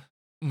that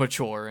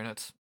mature in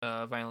its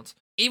violence,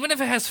 even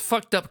if it has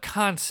fucked up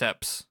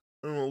concepts.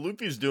 What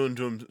Luffy's doing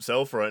to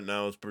himself right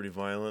now is pretty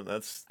violent.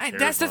 That's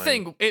the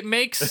thing. It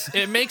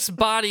makes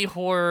body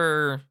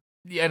horror,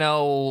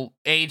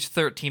 age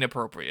 13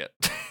 appropriate.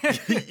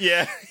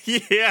 yeah.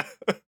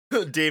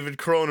 David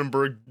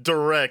Cronenberg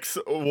directs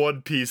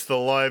One Piece, the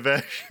live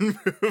action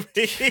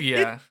movie.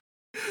 Yeah.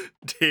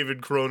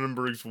 David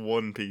Cronenberg's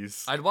One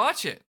Piece. I'd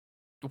watch it.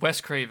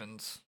 Wes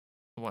Craven's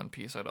One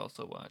Piece I'd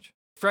also watch.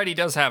 Freddy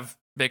does have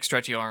big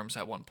stretchy arms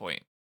at one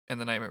point in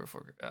The Nightmare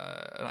Before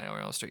Nightmare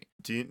on Elm Street.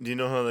 Do you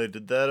know how they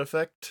did that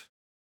effect?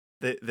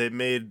 They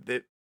made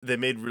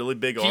really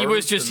big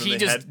arms. He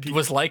just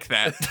was like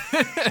that.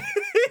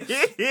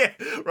 Yeah,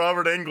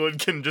 Robert Englund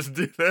can just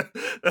do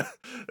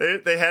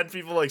that. They had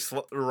people like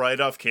right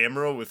off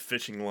camera with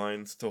fishing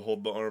lines to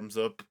hold the arms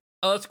up.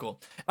 Oh, that's cool.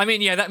 I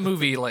mean, yeah, that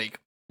movie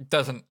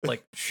doesn't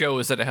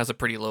shows that it has a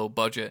pretty low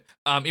budget.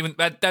 Even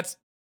that's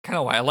kind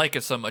of why I like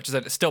it so much, is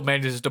that it still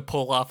manages to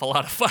pull off a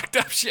lot of fucked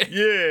up shit.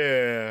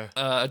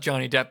 Yeah.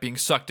 Johnny Depp being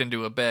sucked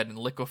into a bed and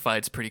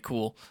liquefied's pretty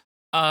cool.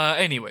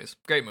 Anyways,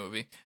 great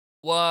movie.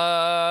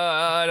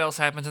 What else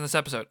happens in this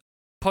episode?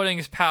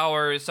 Pudding's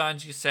power,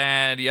 Sanji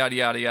sad, yada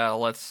yada yada.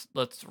 Let's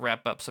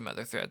wrap up some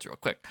other threads real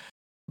quick.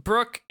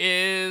 Brook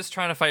is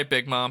trying to fight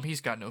Big Mom.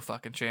 He's got no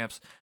fucking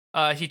chance.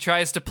 He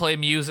tries to play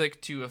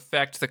music to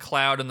affect the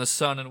cloud and the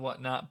sun and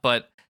whatnot,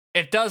 but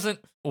it doesn't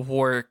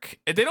work.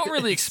 They don't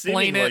really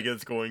explain it. Like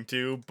it's going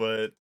to,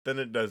 but then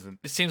it doesn't.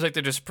 It seems like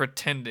they're just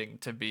pretending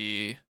to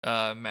be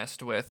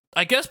messed with.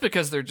 I guess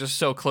because they're just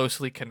so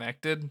closely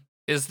connected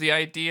is the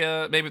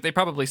idea. Maybe they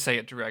probably say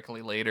it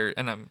directly later,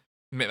 and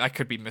I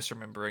could be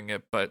misremembering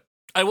it, but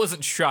I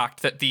wasn't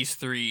shocked that these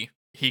three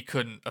he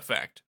couldn't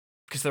affect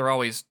because they're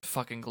always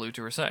fucking glued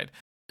to her side.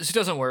 She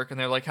doesn't work, and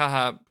they're like,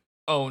 haha,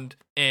 owned.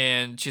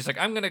 And she's like,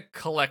 I'm gonna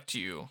collect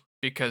you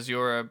because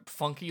you're a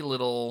funky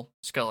little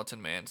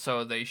skeleton man.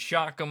 So they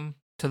shock him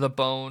to the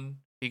bone.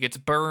 He gets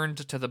burned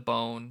to the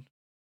bone.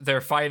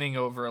 They're fighting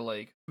over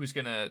who's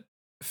gonna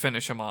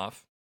finish him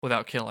off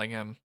without killing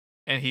him.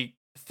 And he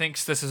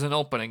thinks this is an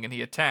opening and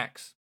he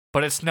attacks.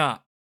 But it's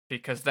not,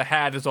 because the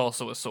hat is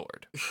also a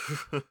sword.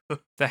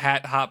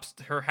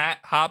 Her hat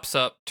hops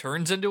up,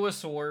 turns into a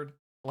sword,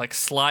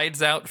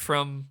 slides out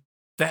from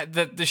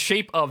the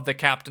shape of the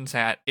captain's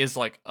hat is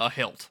like a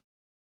hilt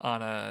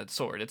on a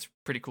sword. It's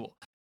pretty cool.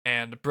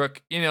 And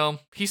Brook,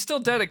 he's still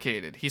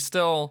dedicated. He's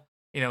still,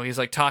 he's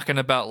talking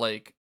about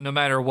no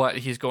matter what,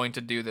 he's going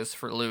to do this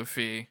for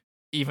Luffy,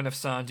 even if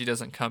Sanji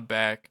doesn't come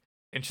back.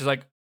 And she's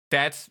like,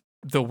 that's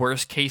the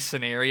worst case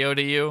scenario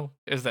to you,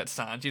 is that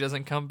Sanji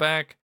doesn't come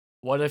back?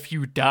 What if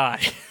you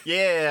die?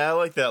 Yeah, I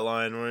like that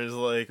line where he's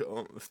like,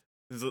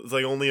 it's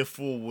like only a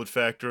fool would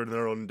factor in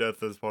their own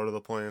death as part of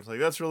the plan. It's like,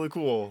 that's really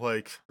cool.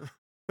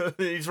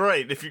 He's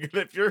right.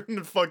 If you're in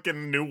the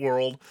fucking new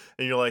world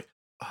and you're like,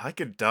 oh, I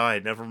could die,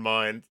 never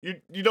mind. You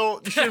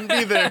shouldn't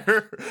be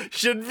there.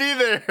 Shouldn't be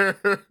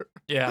there.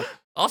 Yeah.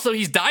 Also,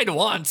 he's died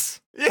once.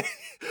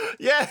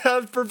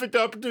 Yeah, perfect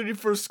opportunity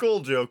for a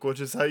skull joke, which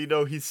is how you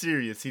know he's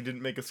serious. He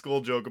didn't make a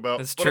skull joke about,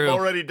 That's but true. I'm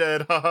already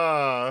dead.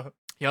 Haha.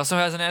 He also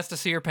hasn't asked to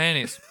see her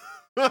panties.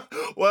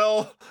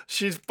 Well,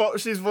 she's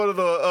one of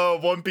the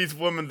One Piece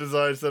women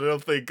designs that I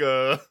don't think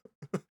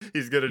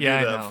he's gonna do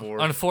that for.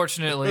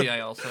 Unfortunately,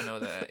 I also know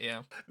that.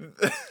 Yeah.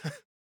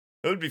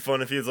 It would be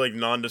fun if he was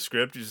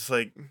nondescript. He's just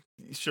like,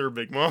 sure,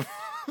 Big Mom.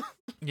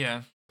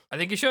 Yeah, I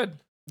think he should.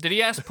 Did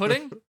he ask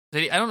Pudding?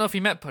 I don't know if he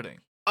met Pudding.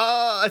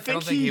 I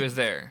don't think he was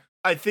there.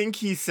 I think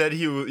he said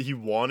he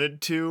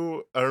wanted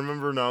to. I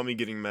remember Nami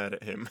getting mad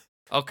at him.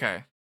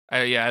 Okay.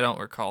 I don't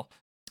recall.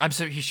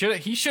 He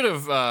should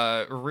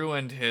have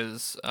ruined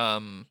his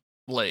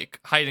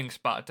hiding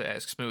spot to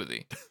ask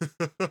Smoothie.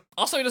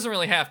 Also, he doesn't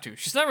really have to.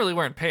 She's not really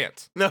wearing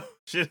pants. No,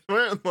 she's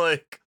wearing I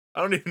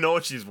don't even know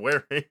what she's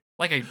wearing.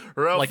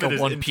 Her outfit is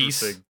one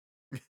piece.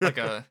 That's like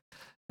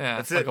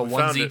it. a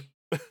onesie.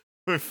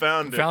 We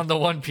found the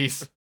one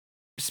piece.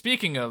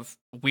 Speaking of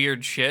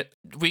weird shit,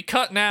 we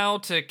cut now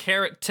to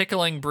Carrot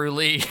tickling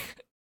Brulé.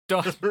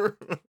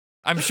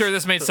 I'm sure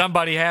this made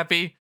somebody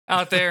happy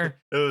out there.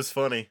 It was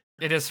funny.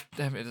 It is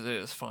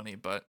funny,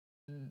 but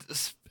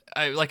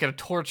like a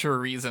torture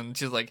reason.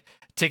 She's like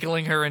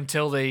tickling her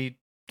until they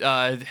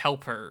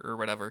help her or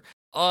whatever.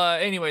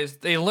 Anyways,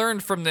 they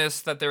learned from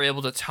this that they're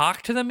able to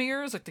talk to the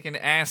mirrors. Like they can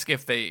ask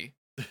if they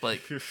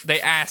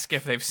ask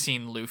if they've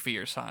seen Luffy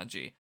or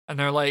Sanji, and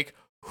they're like,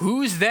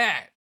 "Who's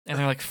that?" And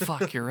they're like,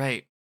 "Fuck, you're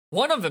right."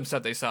 One of them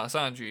said they saw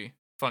Sanji.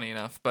 Funny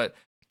enough, but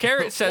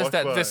Carrot says Walk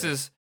that by. this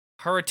is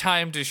her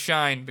time to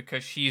shine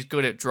because she's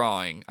good at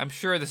drawing. I'm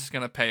sure this is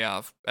gonna pay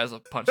off as a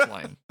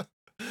punchline.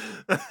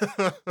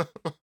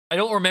 I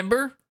don't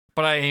remember,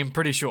 but I am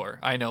pretty sure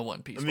I know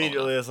One Piece.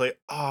 Immediately, it's like,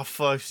 oh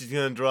fuck, she's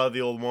gonna draw the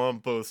old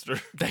mom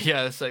poster.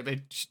 Yeah, it's like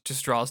they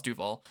just draws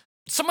Duval.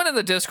 Someone in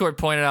the Discord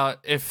pointed out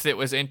if it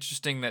was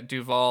interesting that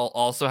Duval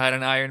also had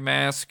an iron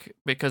mask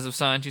because of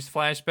Sanji's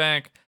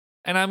flashback,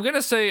 and I'm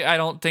gonna say I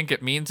don't think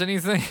it means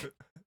anything,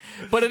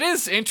 but it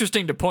is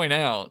interesting to point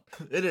out.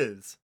 It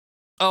is.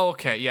 Oh,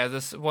 okay, yeah,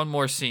 this one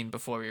more scene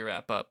before we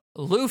wrap up.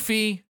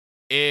 Luffy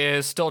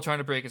is still trying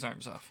to break his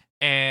arms off,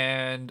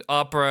 and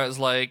Opera is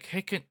like,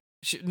 "Hey,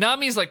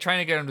 Nami's like trying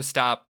to get him to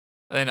stop."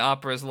 And then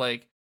Opera's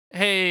like,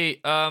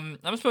 "Hey, I'm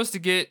supposed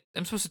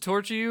to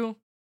torture you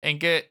and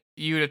get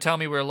you to tell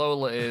me where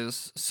Lola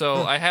is.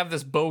 So I have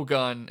this bow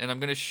gun and I'm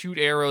gonna shoot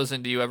arrows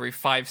into you every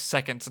 5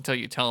 seconds until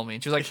you tell me."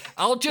 And she's like,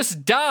 "I'll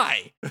just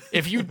die.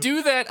 If you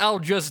do that, I'll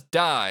just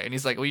die." And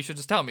he's like, "Well, you should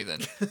just tell me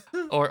then,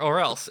 or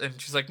else." And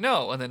she's like,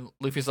 "No." And then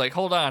Luffy's like,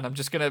 "Hold on, I'm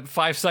just gonna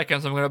 5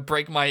 seconds. I'm gonna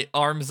break my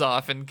arms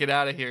off and get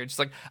out of here." And she's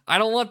like, "I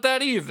don't want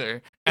that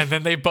either." And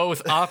then they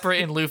both, Opera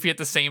and Luffy at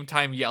the same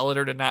time, yell at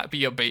her to not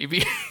be a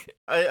baby.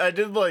 I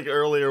did like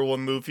earlier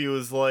when Luffy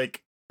was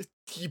like,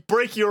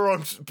 break your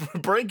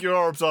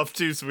arms off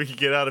too so we can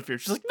get out of here.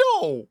 She's like,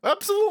 no,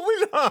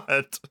 absolutely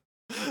not.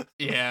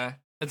 Yeah,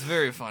 it's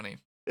very funny.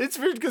 It's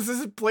weird because this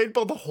is played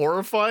both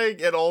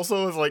horrifying and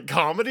also is like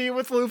comedy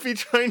with Luffy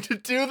trying to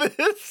do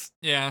this.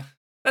 Yeah,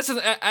 that's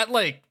at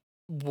like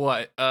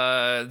what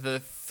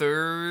the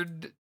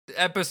third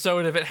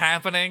episode of it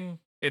happening.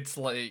 It's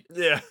like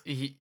Yeah,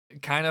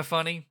 kind of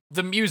funny.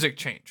 The music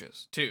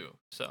changes too,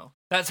 so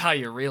that's how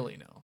you really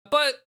know.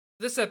 But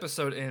this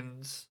episode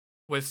ends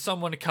with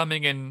someone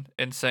coming in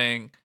and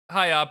saying,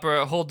 "Hi,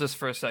 Opera, hold this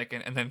for a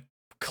second," and then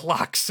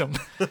clocks him.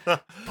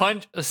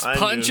 Punches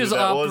that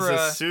Opera. was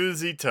as soon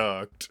as he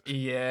talked.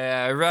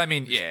 Yeah, I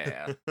mean,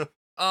 yeah.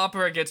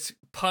 Opera gets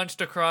punched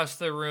across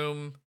the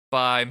room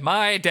by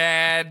my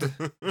dad,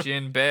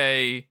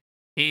 Jinbei.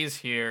 He's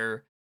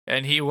here,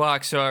 and he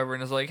walks over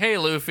and is like, "Hey,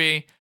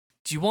 Luffy,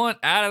 do you want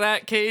out of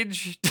that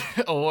cage?"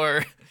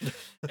 Or,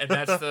 and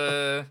that's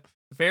the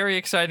very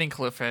exciting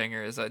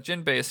cliffhanger, is that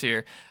Jinbei's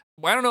here.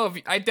 I don't know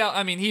if I doubt.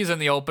 I mean, he's in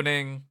the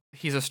opening.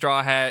 He's a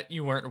Straw Hat.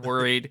 You weren't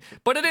worried,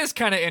 but it is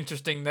kind of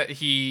interesting that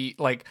he,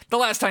 like, the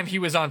last time he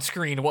was on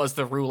screen was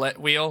the roulette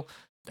wheel,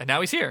 and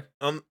now he's here.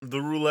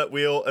 The roulette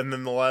wheel, and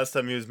then the last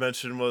time he was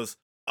mentioned was,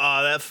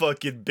 that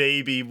fucking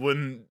baby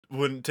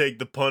wouldn't take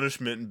the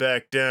punishment and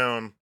back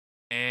down.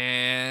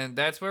 And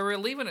that's where we're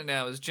leaving it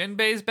now. Is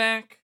Jinbei's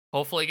back?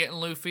 Hopefully getting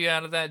Luffy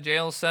out of that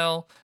jail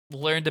cell.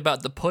 Learned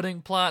about the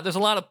pudding plot. There's a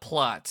lot of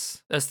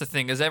plots. That's the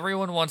thing, is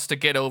everyone wants to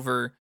get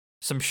over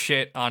some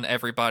shit on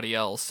everybody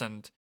else,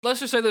 and let's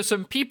just say there's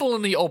some people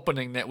in the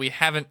opening that we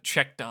haven't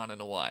checked on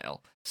in a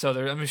while. So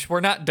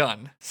we're not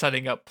done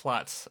setting up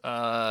plots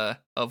of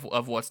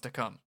what's to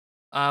come.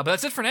 But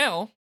that's it for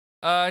now.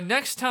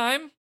 Next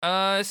time,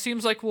 it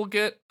seems like we'll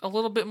get a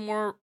little bit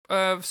more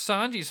of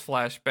Sanji's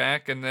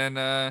flashback, and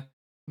then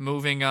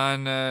moving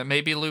on,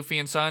 maybe Luffy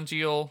and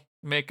Sanji will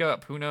make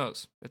up. Who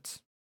knows? It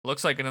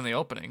looks like it in the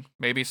opening.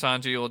 Maybe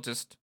Sanji will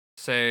just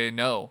say,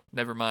 "No,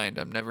 never mind.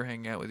 I'm never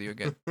hanging out with you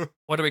again."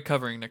 What are we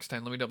covering next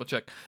time? Let me double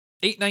check.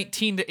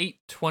 819 to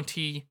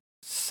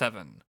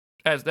 827.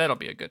 As that'll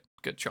be a good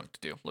chunk to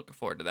do. Looking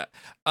forward to that.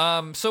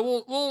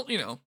 So we'll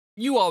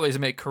you always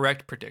make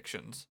correct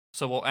predictions.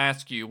 So we'll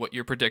ask you what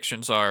your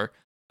predictions are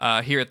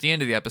here at the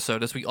end of the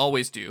episode, as we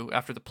always do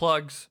after the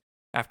plugs,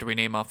 after we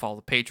name off all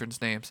the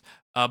patrons' names.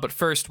 But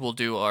first we'll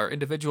do our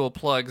individual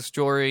plugs.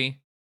 Jory,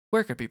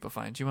 where can people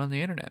find you on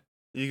the internet?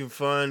 You can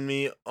find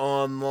me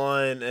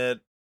online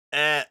at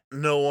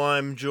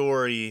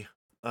 @NoI'mJory.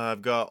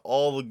 I've got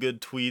all the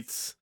good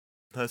tweets.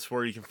 That's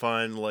where you can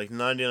find like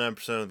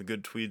 99% of the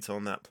good tweets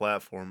on that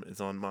platform is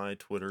on my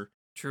Twitter.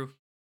 True.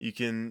 You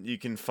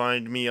can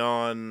find me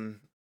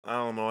on, I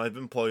don't know, I've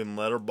been plugging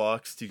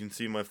Letterboxd. You can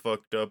see my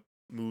fucked up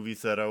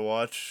movies that I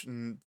watch.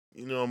 And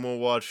I'm gonna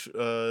watch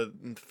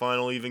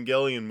Final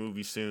Evangelion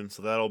movie soon,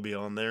 so that'll be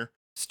on there.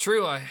 It's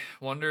true. I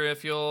wonder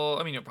if you'll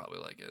probably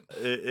like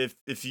it.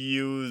 If you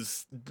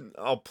use,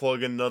 I'll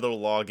plug another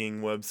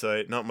logging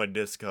website, not my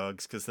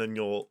Discogs, because then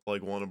you'll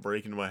like want to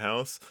break into my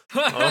house.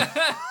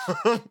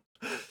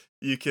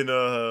 You can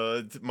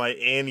my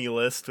Annie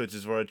list, which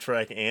is where I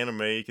track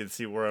anime. You can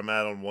see where I'm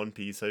at on One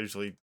Piece. I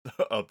usually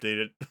update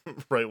it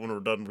right when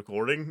we're done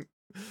recording.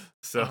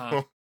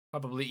 So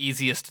probably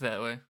easiest that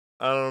way.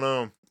 I don't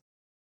know.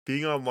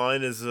 Being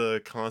online is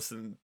a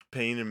constant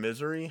pain and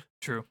misery.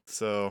 True.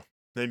 So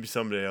maybe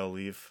someday I'll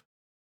leave.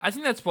 I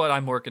think that's what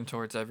I'm working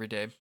towards every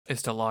day,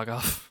 is to log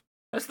off.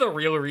 That's the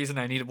real reason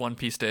I needed One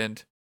Piece to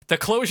end. The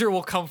closure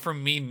will come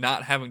from me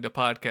not having to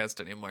podcast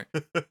anymore.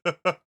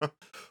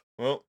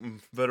 Well,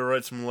 better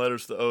write some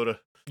letters to Oda.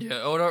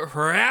 Yeah, Oda,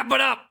 wrap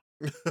it up!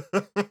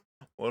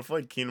 What if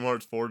like Kingdom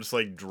Hearts 4 just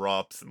like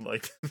drops in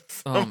like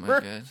Oh my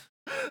god.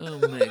 Oh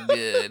my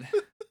god.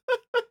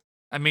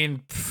 I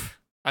mean,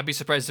 I'd be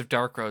surprised if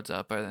Dark Road's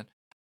out by then.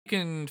 You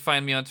can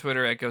find me on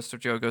Twitter at Ghost of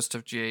Joe, Ghost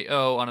of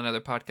J-O, on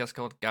another podcast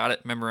called Got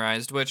It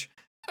Memorized, which,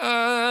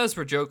 as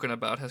we're joking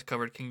about, has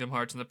covered Kingdom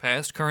Hearts in the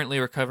past. Currently,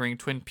 we're covering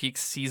Twin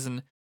Peaks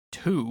Season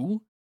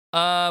 2.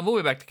 We'll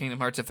be back to Kingdom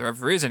Hearts if there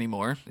ever is any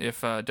more,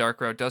 if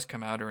Dark Road does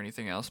come out or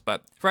anything else.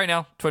 But right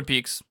now, Twin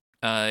Peaks,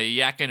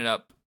 yakking it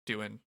up,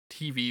 doing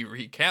TV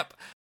recap.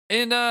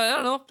 And I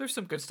don't know, there's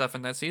some good stuff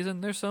in that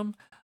season. There's some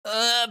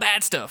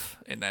bad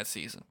stuff in that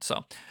season.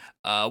 So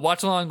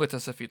watch along with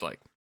us if you'd like.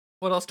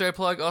 What else do I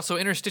plug? Also,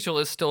 Interstitial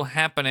is still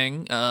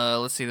happening.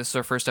 Let's see, this is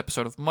our first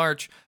episode of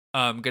March.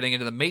 Getting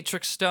into the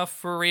Matrix stuff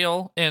for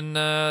real in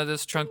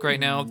this trunk right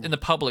now, in the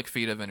public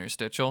feed of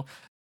Interstitial.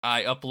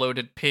 I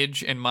uploaded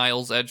Pidge and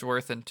Miles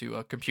Edgeworth into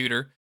a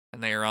computer,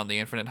 and they are on the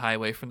Infinite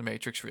Highway from the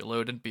Matrix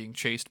Reloaded, being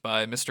chased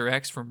by Mr.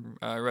 X from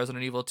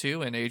Resident Evil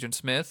 2 and Agent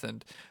Smith,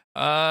 and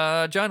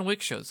John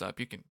Wick shows up.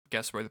 You can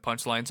guess where the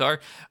punchlines are.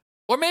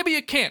 Or maybe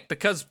you can't,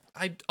 because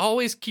I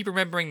always keep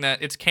remembering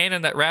that it's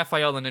canon that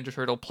Raphael the Ninja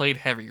Turtle played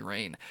Heavy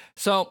Rain.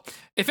 So,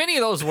 if any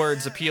of those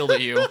words appeal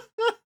to you,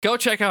 go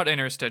check out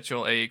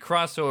Interstitial, a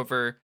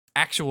crossover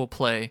actual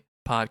play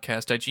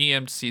podcast. I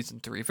GM'd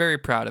season 3. Very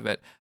proud of it.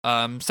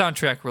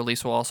 Soundtrack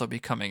release will also be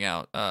coming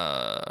out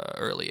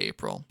early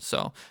April.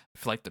 So,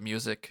 if you like the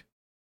music,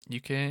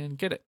 you can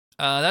get it.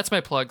 That's my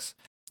plugs.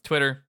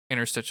 Twitter,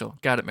 Interstitial,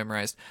 got it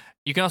memorized.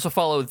 You can also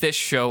follow this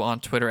show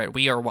on Twitter at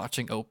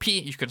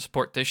WeAreWatchingOP. You can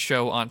support this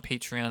show on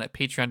Patreon at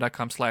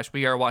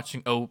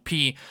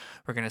patreon.com/WeAreWatchingOP.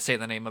 We're going to say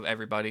the name of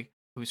everybody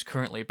who's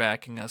currently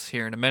backing us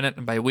here in a minute.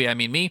 And by we, I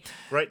mean me.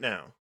 Right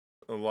now.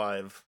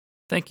 Alive.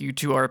 Thank you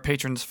to our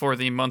patrons for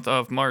the month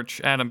of March: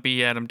 Adam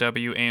B., Adam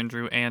W.,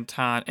 Andrew,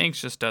 Anton,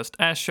 Anxious Dust,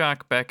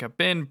 Ashok, Becca,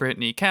 Ben,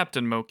 Brittany,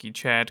 Captain Moki,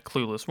 Chad,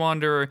 Clueless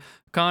Wanderer,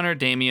 Connor,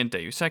 Damien,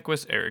 Deus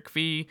Equus, Eric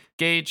V.,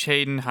 Gage,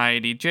 Hayden,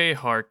 Heidi, Jay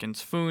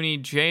Harkins,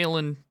 Fooney,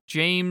 Jalen,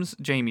 James,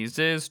 Jamie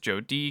Ziz, Joe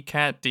D,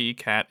 Cat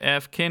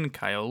F, Kin,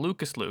 Kyle,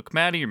 Lucas, Luke,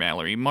 Maddie,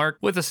 Mallory, Mark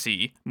with a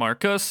C,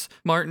 Marcus,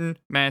 Martin,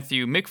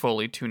 Matthew, Mick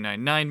Foley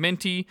 299,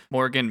 Minty,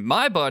 Morgan,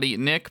 My Buddy,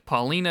 Nick,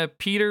 Paulina,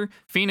 Peter,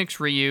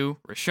 Phoenix Ryu,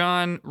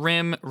 Rashawn,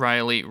 Rim,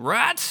 Riley,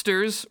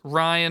 Rodsters,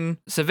 Ryan,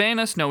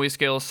 Savannah, Snowy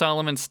Scale,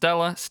 Solomon,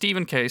 Stella,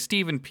 Stephen K,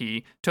 Stephen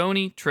P,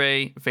 Tony,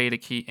 Trey,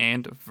 Vedaki,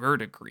 and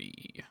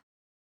Vertigree.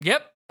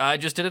 Yep, I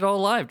just did it all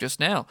live just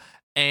now.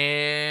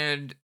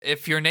 And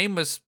if your name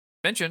was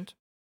mentioned,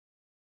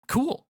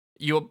 cool.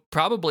 You'll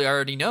probably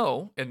already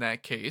know in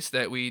that case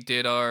that we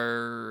did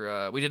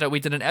our we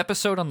did an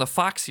episode on the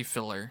Foxy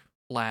filler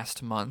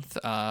last month.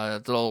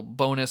 Little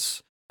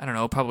bonus. I don't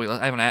know. Probably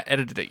I haven't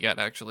edited it yet.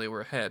 Actually,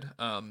 we're ahead.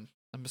 I'm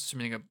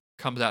assuming it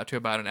comes out to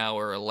about an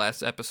hour or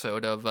less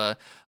episode of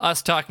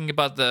us talking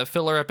about the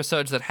filler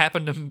episodes that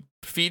happen to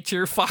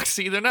feature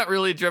Foxy. They're not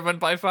really driven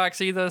by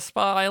Foxy, the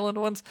Spa Island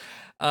ones.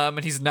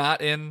 And he's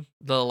not in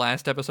the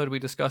last episode we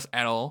discussed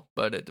at all,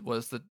 but it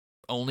was the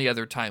only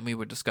other time we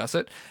would discuss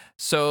it.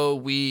 So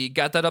we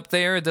got that up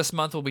there. This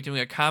month we'll be doing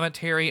a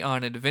commentary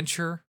on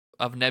Adventure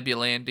of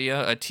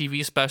Nebulandia, a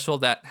TV special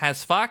that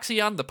has Foxy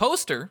on the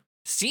poster.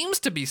 Seems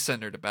to be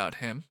centered about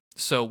him.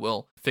 So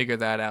we'll figure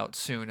that out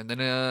soon. And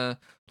then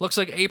looks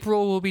like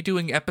April we'll be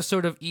doing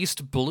episode of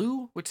East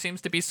Blue, which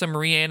seems to be some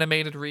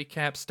reanimated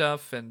recap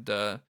stuff, and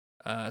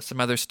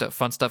some other stuff,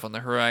 fun stuff on the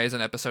horizon.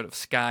 Episode of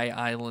Sky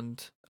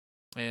Island,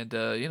 and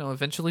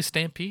eventually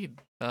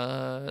Stampede.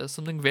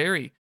 Something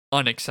very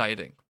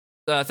unexciting.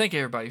 Thank you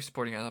everybody for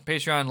supporting us on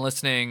Patreon,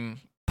 listening,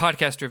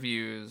 podcast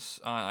reviews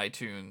on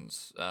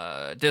iTunes,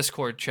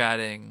 Discord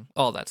chatting,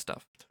 all that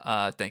stuff.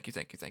 Thank you.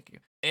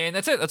 And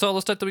that's it. That's all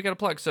the stuff that we got to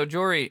plug. So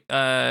Jory,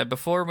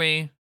 before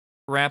we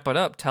wrap it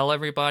up, tell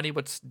everybody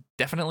what's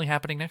definitely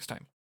happening next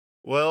time.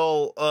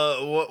 Well,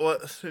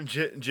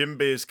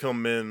 Jinbei's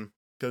come in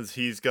because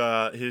he's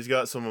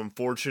got some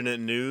unfortunate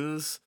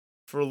news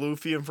for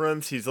Luffy and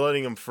friends. He's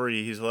letting him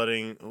free. He's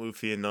letting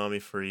Luffy and Nami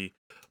free.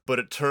 But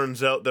it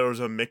turns out there was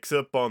a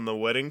mix-up on the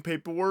wedding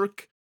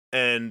paperwork,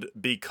 and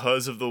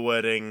because of the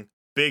wedding,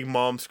 Big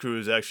Mom's crew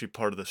is actually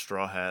part of the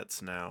Straw Hats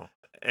now.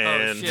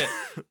 And shit.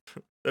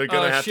 they're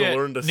gonna have to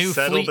learn to New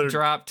settle fleet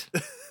dropped.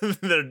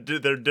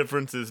 their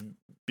differences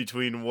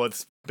between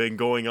what's been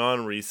going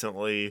on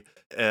recently,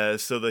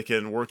 so they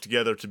can work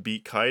together to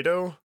beat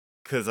Kaido.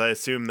 Because I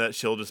assume that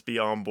she'll just be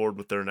on board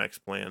with their next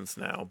plans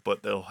now,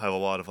 but they'll have a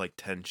lot of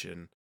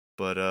tension.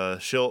 But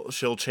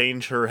she'll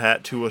change her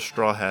hat to a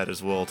straw hat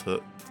as well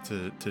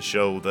to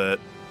show that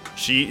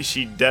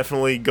she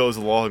definitely goes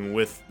along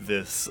with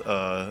this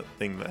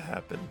thing that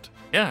happened.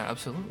 Yeah,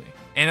 absolutely.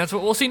 And that's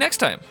what we'll see next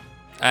time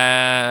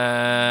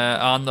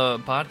on the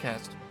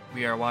podcast.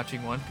 We are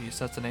watching One Piece.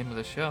 That's the name of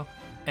the show.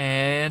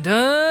 And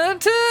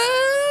until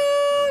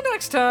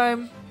next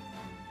time,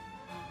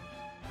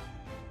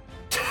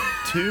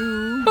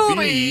 to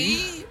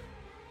be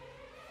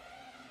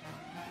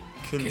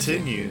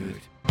continued.